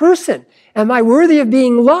good person? Am I worthy of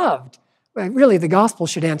being loved? Well, really, the gospel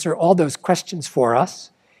should answer all those questions for us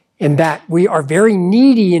in that we are very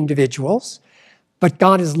needy individuals, but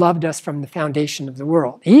God has loved us from the foundation of the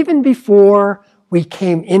world, even before we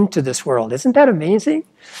came into this world. Isn't that amazing?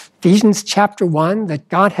 Ephesians chapter 1, that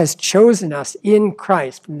God has chosen us in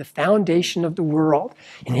Christ from the foundation of the world.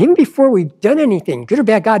 And even before we've done anything, good or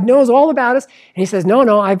bad, God knows all about us. And he says,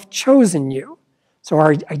 no, I've chosen you. So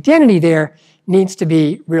our identity there needs to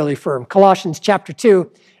be really firm. Colossians chapter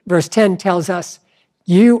 2, verse 10 tells us,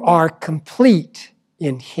 you are complete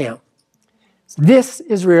in him. So this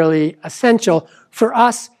is really essential for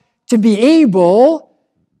us to be able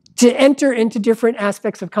to enter into different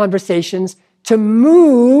aspects of conversations, to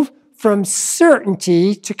move from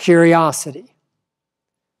certainty to curiosity.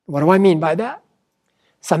 What do I mean by that?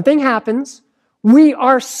 Something happens, we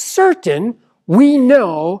are certain we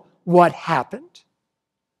know what happened.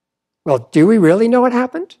 Well, do we really know what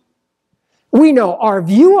happened? We know our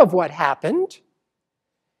view of what happened.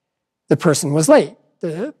 The person was late.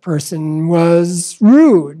 The person was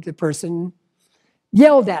rude. The person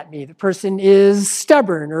yelled at me. The person is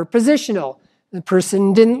stubborn or positional. The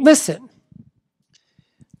person didn't listen.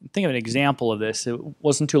 Think of an example of this. It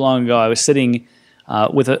wasn't too long ago. I was sitting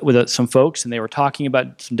with some folks, and they were talking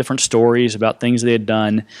about some different stories about things they had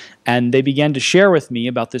done, and they began to share with me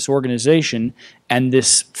about this organization and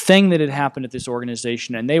this thing that had happened at this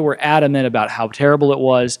organization, and they were adamant about how terrible it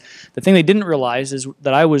was. The thing they didn't realize is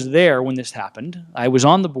that I was there when this happened. I was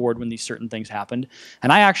on the board when these certain things happened,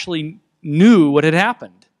 and I actually knew what had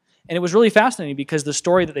happened. And it was really fascinating because the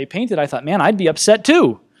story that they painted, I thought, man, I'd be upset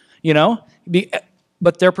too, you know?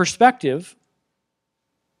 But their perspective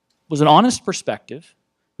was an honest perspective.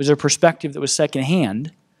 It was a perspective that was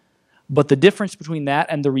secondhand. But the difference between that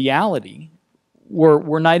and the reality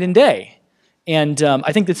were night and day. And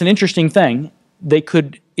I think that's an interesting thing. They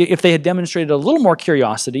could, if they had demonstrated a little more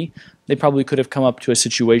curiosity, they probably could have come up to a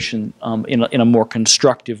situation in a more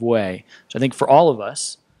constructive way. So I think for all of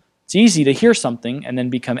us, it's easy to hear something and then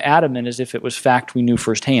become adamant as if it was fact we knew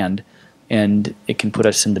firsthand. and it can put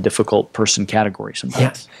us in the difficult person category sometimes.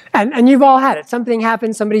 Yes. And you've all had it. Something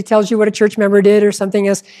happens, somebody tells you what a church member did or something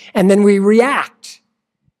else, and then we react.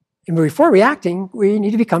 And before reacting, we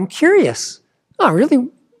need to become curious. Oh, really,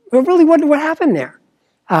 what happened there?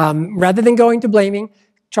 Rather than going to blaming,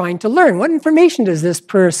 trying to learn. What information does this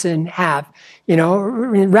person have?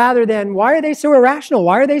 Rather than, why are they so irrational?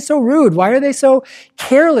 Why are they so rude? Why are they so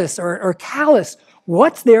careless or callous?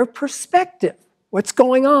 What's their perspective? What's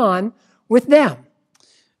going on with them?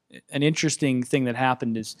 An interesting thing that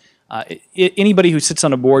happened is anybody who sits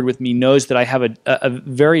on a board with me knows that I have a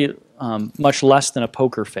very much less than a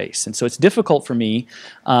poker face. And so it's difficult for me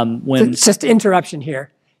when... Just interruption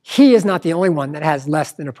here. He is not the only one that has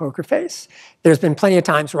less than a poker face. There's been plenty of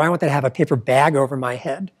times where I wanted to have a paper bag over my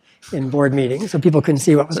head in board meetings so people couldn't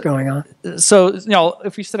see what was going on. So,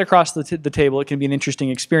 if we sit across the table, it can be an interesting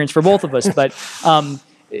experience for both of us. But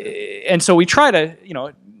and so we try to,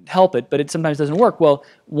 help it, but it sometimes doesn't work. Well,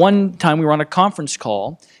 one time we were on a conference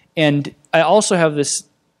call, and I also have this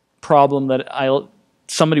problem that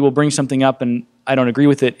somebody will bring something up and I don't agree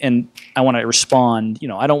with it, and I want to respond.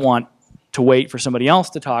 I don't want to wait for somebody else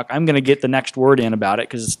to talk. I'm going to get the next word in about it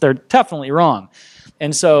because they're definitely wrong.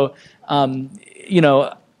 And so,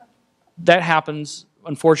 that happens,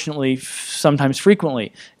 unfortunately, sometimes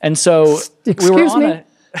frequently. And so Excuse me?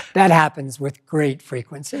 That happens with great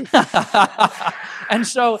frequency. And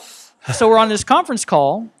so we're on this conference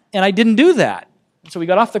call, and I didn't do that. So we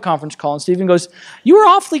got off the conference call, and Stephen goes, "You were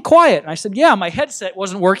awfully quiet." And I said, "Yeah, my headset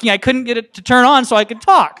wasn't working. I couldn't get it to turn on so I could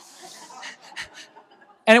talk."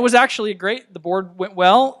 And it was actually great. The board went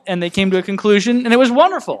well, and they came to a conclusion, and it was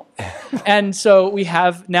wonderful. And so we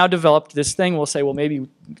have now developed this thing. We'll say, well, maybe,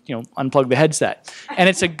 unplug the headset. And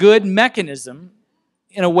it's a good mechanism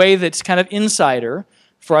in a way that's kind of insider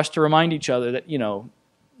for us to remind each other that,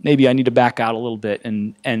 maybe I need to back out a little bit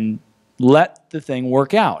and let the thing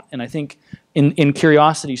work out. And I think in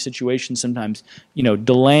curiosity situations sometimes,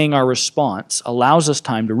 delaying our response allows us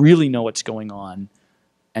time to really know what's going on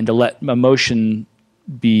and to let emotion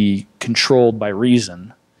be controlled by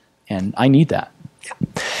reason, and I need that. Yeah.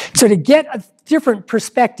 So to get a different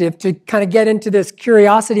perspective, to kind of get into this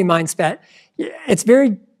curiosity mindset, it's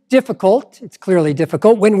very difficult. It's clearly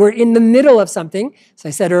difficult when we're in the middle of something. As I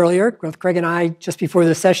said earlier, both Craig and I, just before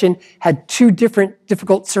the session, had two different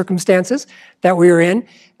difficult circumstances that we were in.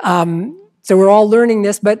 So we're all learning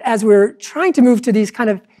this, but as we're trying to move to these kind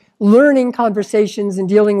of learning conversations and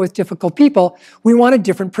dealing with difficult people, we want a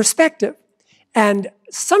different perspective. And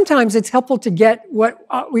sometimes it's helpful to get what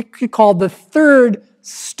we could call the third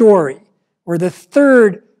story or the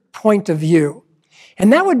third point of view.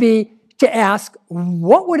 And that would be to ask,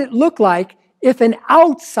 what would it look like if an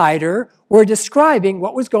outsider were describing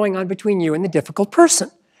what was going on between you and the difficult person,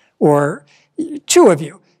 or two of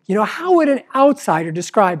you? How would an outsider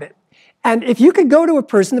describe it? And if you could go to a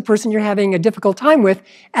person, the person you're having a difficult time with,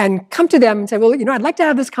 and come to them and say, well, I'd like to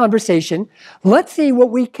have this conversation. Let's see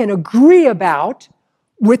what we can agree about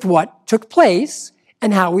with what took place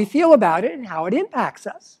and how we feel about it and how it impacts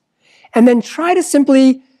us. And then try to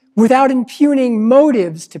simply, without impugning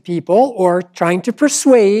motives to people or trying to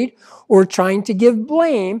persuade or trying to give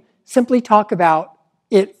blame, simply talk about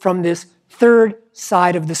it from this third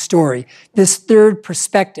side of the story, this third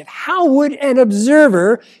perspective. How would an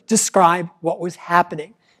observer describe what was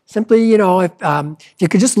happening? Simply, if you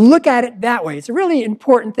could just look at it that way, it's a really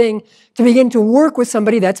important thing to begin to work with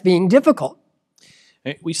somebody that's being difficult.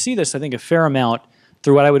 We see this, I think, a fair amount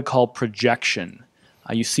through what I would call projection.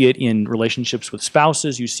 You see it in relationships with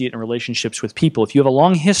spouses. You see it in relationships with people. If you have a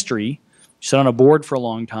long history, you sit on a board for a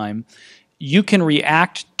long time, you can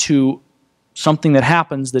react to something that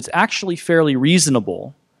happens that's actually fairly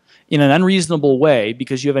reasonable in an unreasonable way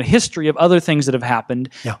because you have a history of other things that have happened,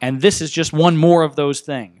 and this is just one more of those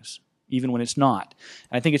things, even when it's not.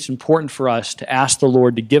 And I think it's important for us to ask the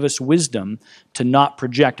Lord to give us wisdom to not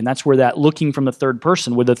project, and that's where that looking from the third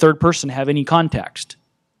person, would the third person have any context?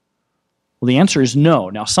 Well, the answer is no.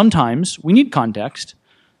 Now, sometimes we need context,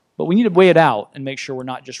 but we need to weigh it out and make sure we're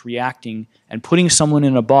not just reacting and putting someone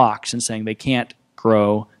in a box and saying they can't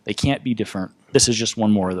grow, they can't be different. This is just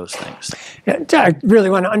one more of those things. I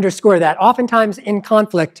really want to underscore that. Oftentimes in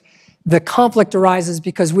conflict, the conflict arises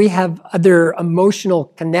because we have other emotional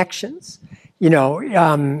connections.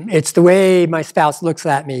 It's the way my spouse looks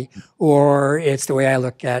at me, or it's the way I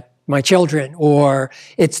look at my children, or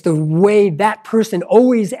it's the way that person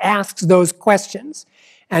always asks those questions.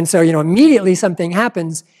 And so, immediately something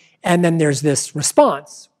happens, and then there's this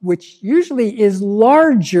response, which usually is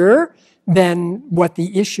larger than what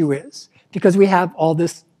the issue is, because we have all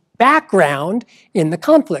this background in the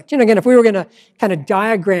conflict. Again, if we were going to kind of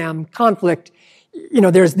diagram conflict,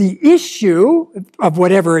 there's the issue of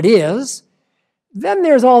whatever it is. Then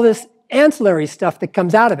there's all this ancillary stuff that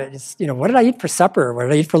comes out of it. It's, what did I eat for supper? What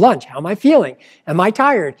did I eat for lunch? How am I feeling? Am I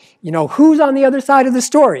tired? Who's on the other side of the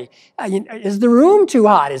story? Is the room too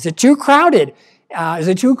hot? Is it too crowded? Is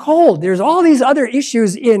it too cold? There's all these other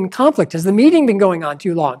issues in conflict. Has the meeting been going on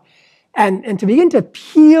too long? And to begin to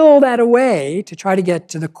peel that away to try to get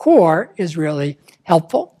to the core is really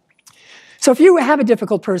helpful. So if you have a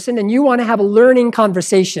difficult person and you want to have a learning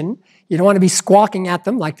conversation, you don't want to be squawking at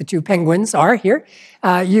them like the two penguins are here.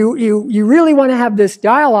 You really want to have this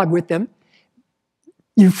dialogue with them.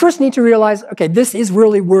 You first need to realize, okay, this is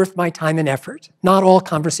really worth my time and effort. Not all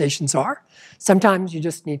conversations are. Sometimes you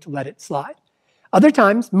just need to let it slide. Other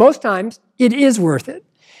times, most times, it is worth it.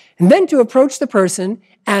 And then to approach the person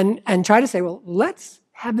and try to say, well, let's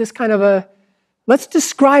have this kind of let's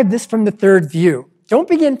describe this from the third view. Don't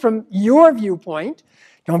begin from your viewpoint.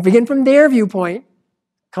 Don't begin from their viewpoint.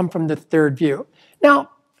 Come from the third view.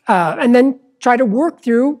 Now, and then try to work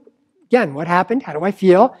through, again, what happened, how do I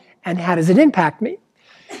feel, and how does it impact me?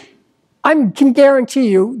 I can guarantee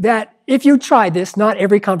you that if you try this, not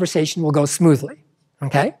every conversation will go smoothly,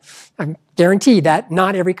 okay? I guarantee that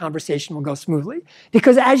not every conversation will go smoothly.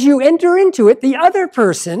 Because as you enter into it, the other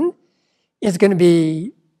person is going to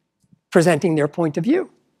be presenting their point of view.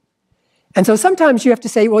 And so sometimes you have to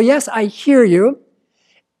say, well, yes, I hear you.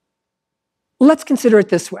 Let's consider it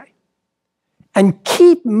this way. And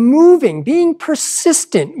keep moving, being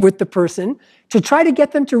persistent with the person to try to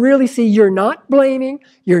get them to really see you're not blaming,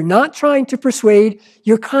 you're not trying to persuade,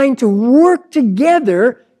 you're trying to work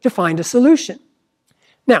together to find a solution.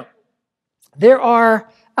 Now, there are,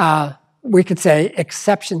 we could say,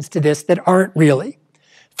 exceptions to this that aren't really.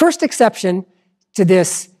 First exception to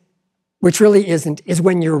this, which really isn't, is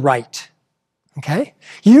when you're right. Okay?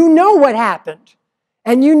 You know what happened,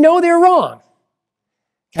 and you know they're wrong.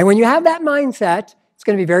 And when you have that mindset, it's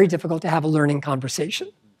going to be very difficult to have a learning conversation.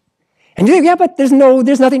 And you think, yeah, but there's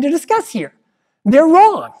nothing to discuss here. They're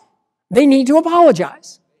wrong. They need to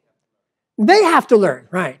apologize. They have to learn,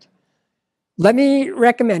 right? Let me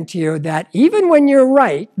recommend to you that even when you're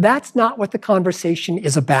right, that's not what the conversation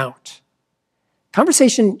is about.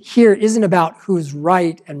 Conversation here isn't about who's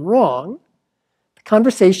right and wrong. The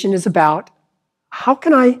conversation is about how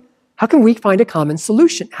can we find a common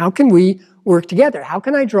solution? How can we work together? How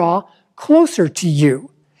can I draw closer to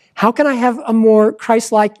you? How can I have a more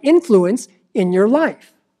Christ-like influence in your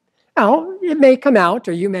life? Now, it may come out,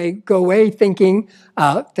 or you may go away thinking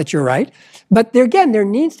that you're right, but there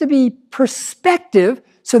needs to be perspective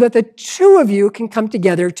so that the two of you can come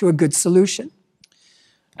together to a good solution.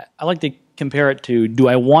 I like to compare it to, do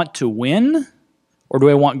I want to win, or do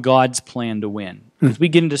I want God's plan to win? Because we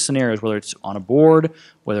get into scenarios, whether it's on a board,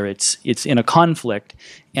 whether it's in a conflict,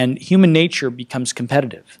 and human nature becomes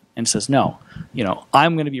competitive and says, no,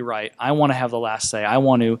 I'm going to be right. I want to have the last say. I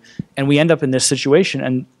want to, and we end up in this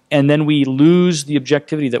situation, and then we lose the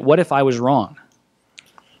objectivity that, what if I was wrong?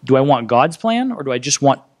 Do I want God's plan, or do I just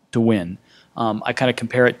want to win? I kind of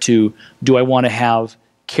compare it to, do I want to have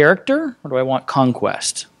character, or do I want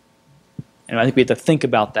conquest? And I think we have to think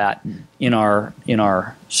about that in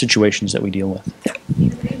our situations that we deal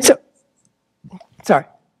with. So, sorry.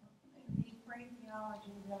 The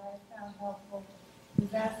phraseology that I found helpful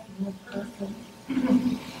is asking the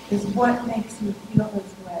person is what makes you feel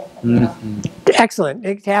this way. Mm-hmm.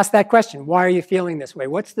 Excellent. To ask that question, why are you feeling this way?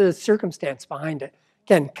 What's the circumstance behind it?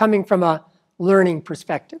 Again, coming from a learning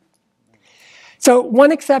perspective. So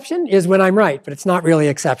one exception is when I'm right, but it's not really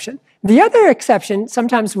an exception. The other exception,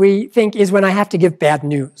 sometimes we think, is when I have to give bad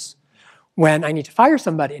news. When I need to fire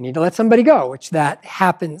somebody, I need to let somebody go, which that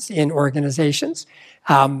happens in organizations.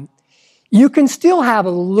 You can still have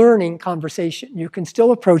a learning conversation. You can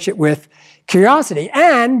still approach it with curiosity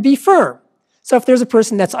and be firm. So if there's a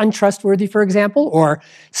person that's untrustworthy, for example, or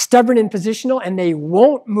stubborn and positional, and they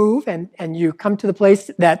won't move, and you come to the place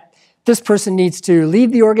that this person needs to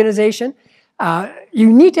leave the organization,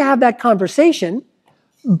 you need to have that conversation.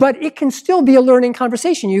 But it can still be a learning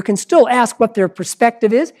conversation. You can still ask what their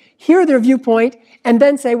perspective is, hear their viewpoint, and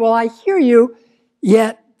then say, well, I hear you,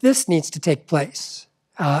 yet this needs to take place.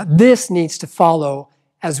 This needs to follow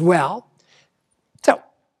as well. So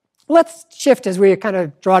let's shift as we kind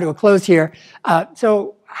of draw to a close here.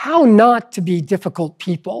 So how not to be difficult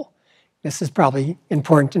people. This is probably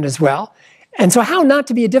important as well. And so how not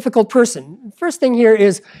to be a difficult person. First thing here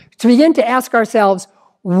is to begin to ask ourselves,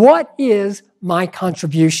 what is my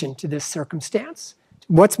contribution to this circumstance?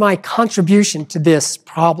 What's my contribution to this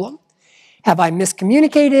problem? Have I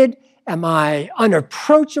miscommunicated? Am I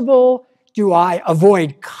unapproachable? Do I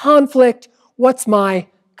avoid conflict? What's my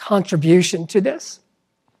contribution to this?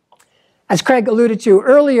 As Craig alluded to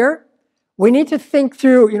earlier, we need to think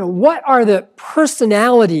through, what are the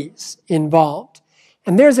personalities involved?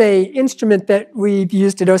 And there's an instrument that we've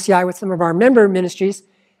used at OCI with some of our member ministries.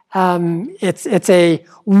 It's a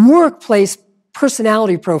workplace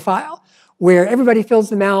personality profile where everybody fills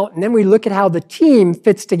them out, and then we look at how the team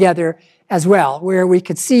fits together as well, where we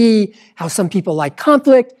could see how some people like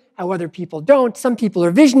conflict, how other people don't. Some people are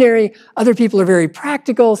visionary, other people are very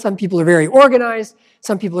practical, some people are very organized,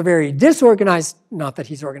 some people are very disorganized, not that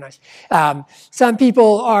he's organized. Some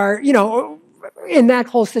people are, in that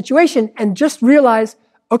whole situation, and just realize,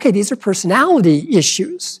 okay, these are personality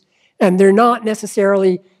issues, and they're not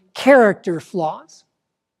necessarily character flaws.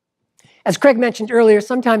 As Craig mentioned earlier,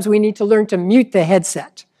 sometimes we need to learn to mute the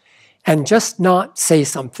headset and just not say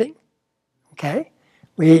something, okay?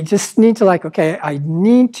 We just need to okay, I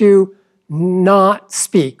need to not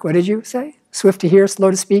speak. What did you say? Swift to hear,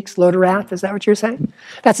 slow to speak, slow to wrath. Is that what you're saying?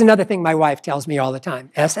 That's another thing my wife tells me all the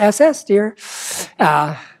time. SSS, dear.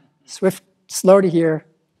 Swift, slow to hear,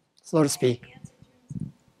 slow to speak.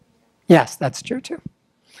 Yes, that's true too.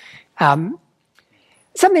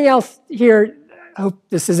 Something else here, I hope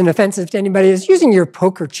this isn't offensive to anybody, is using your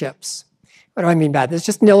poker chips. What do I mean by this?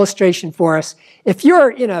 Just an illustration for us. If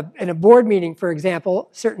you're in a board meeting, for example,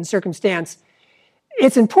 certain circumstance,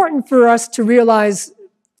 it's important for us to realize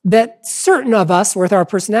that certain of us, with our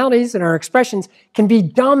personalities and our expressions, can be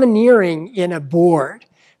domineering in a board.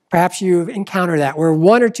 Perhaps you've encountered that, where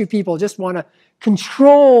one or two people just want to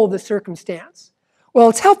control the circumstance. Well,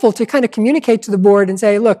 it's helpful to kind of communicate to the board and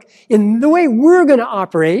say, look, in the way we're going to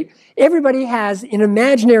operate, everybody has an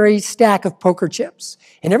imaginary stack of poker chips.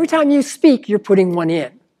 And every time you speak, you're putting one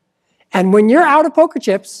in. And when you're out of poker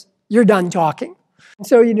chips, you're done talking. And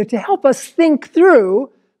so, to help us think through,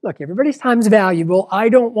 look, everybody's time is valuable. I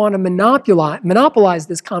don't want to monopolize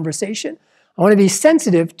this conversation. I want to be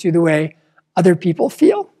sensitive to the way other people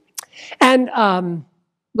feel. And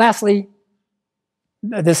lastly,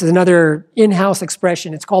 this is another in-house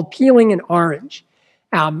expression. It's called peeling an orange.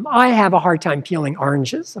 I have a hard time peeling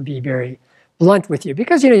oranges. I'll be very blunt with you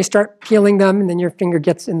because, you start peeling them and then your finger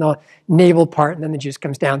gets in the navel part and then the juice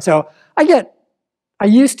comes down. So I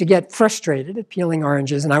used to get frustrated at peeling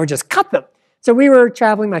oranges and I would just cut them. So we were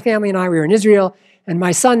traveling, my family and I, we were in Israel, and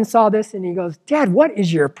my son saw this and he goes, Dad, what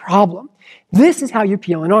is your problem? This is how you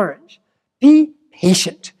peel an orange. Be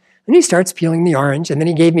patient. And he starts peeling the orange, and then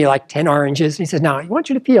he gave me 10 oranges. And he says, now, I want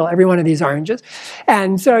you to peel every one of these oranges.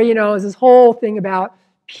 And so, it's this whole thing about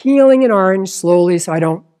peeling an orange slowly so I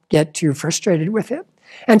don't get too frustrated with it.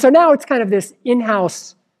 And so now it's kind of this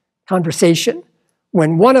in-house conversation.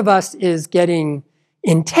 When one of us is getting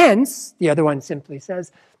intense, the other one simply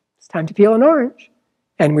says, it's time to peel an orange.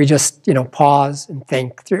 And we just, pause and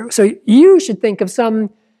think through. So you should think of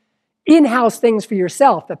some in-house things for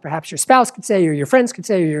yourself that perhaps your spouse could say, or your friends could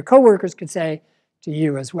say, or your coworkers could say to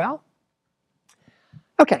you as well.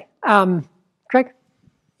 Okay, Craig?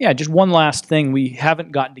 Yeah, just one last thing we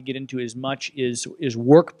haven't gotten to get into as much is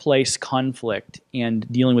workplace conflict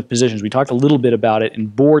and dealing with positions. We talked a little bit about it in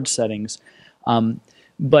board settings,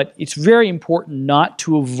 but it's very important not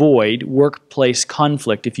to avoid workplace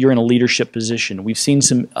conflict if you're in a leadership position. We've seen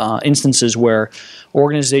some instances where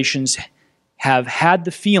organizations have had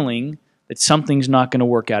the feeling that something's not going to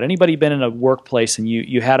work out. Anybody been in a workplace and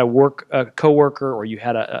you had a coworker or you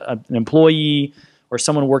had an employee or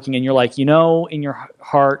someone working and you're like, in your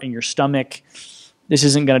heart and your stomach, this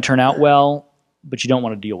isn't going to turn out well, but you don't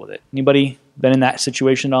want to deal with it. Anybody been in that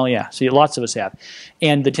situation at all? Yeah, see, lots of us have.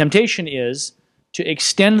 And the temptation is to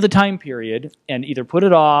extend the time period and either put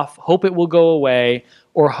it off, hope it will go away,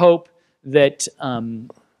 or hope that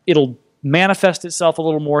it'll manifest itself a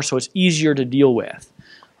little more so it's easier to deal with.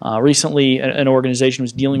 Recently, an organization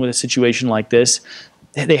was dealing with a situation like this.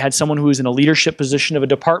 They had someone who was in a leadership position of a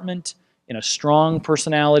department, in a strong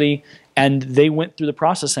personality, and they went through the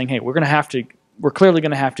process saying, hey, we're clearly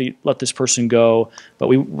going to have to let this person go, but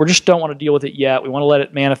we just don't want to deal with it yet. We want to let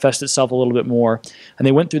it manifest itself a little bit more. And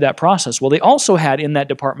they went through that process. Well, they also had in that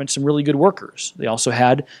department some really good workers. They also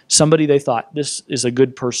had somebody they thought, this is a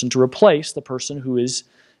good person to replace the person who is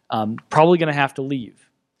probably going to have to leave.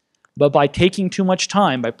 But by taking too much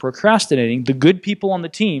time, by procrastinating, the good people on the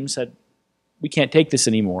team said, we can't take this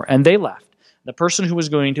anymore, and they left. The person who was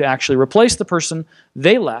going to actually replace the person,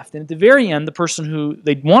 they left, and at the very end, the person who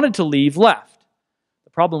they wanted to leave left.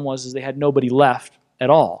 The problem was they had nobody left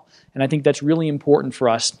at all, and I think that's really important for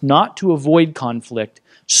us not to avoid conflict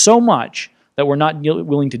so much that we're not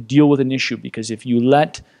willing to deal with an issue, because if you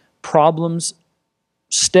let problems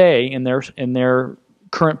stay in their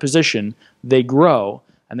current position, they grow,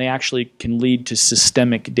 and they actually can lead to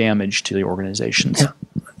systemic damage to the organizations. Yeah,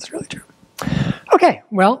 that's really true. Okay,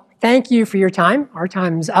 well, thank you for your time. Our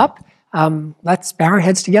time's up. Let's bow our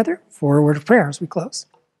heads together for a word of prayer as we close.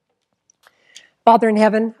 Father in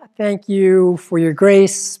heaven, thank you for your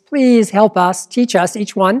grace. Please help us, teach us,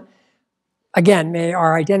 each one. Again, may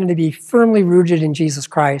our identity be firmly rooted in Jesus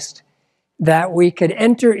Christ, that we could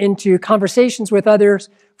enter into conversations with others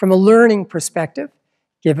from a learning perspective.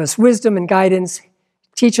 Give us wisdom and guidance.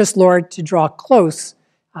 Teach us, Lord, to draw close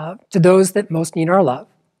to those that most need our love.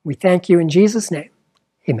 We thank you in Jesus' name.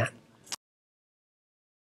 Amen.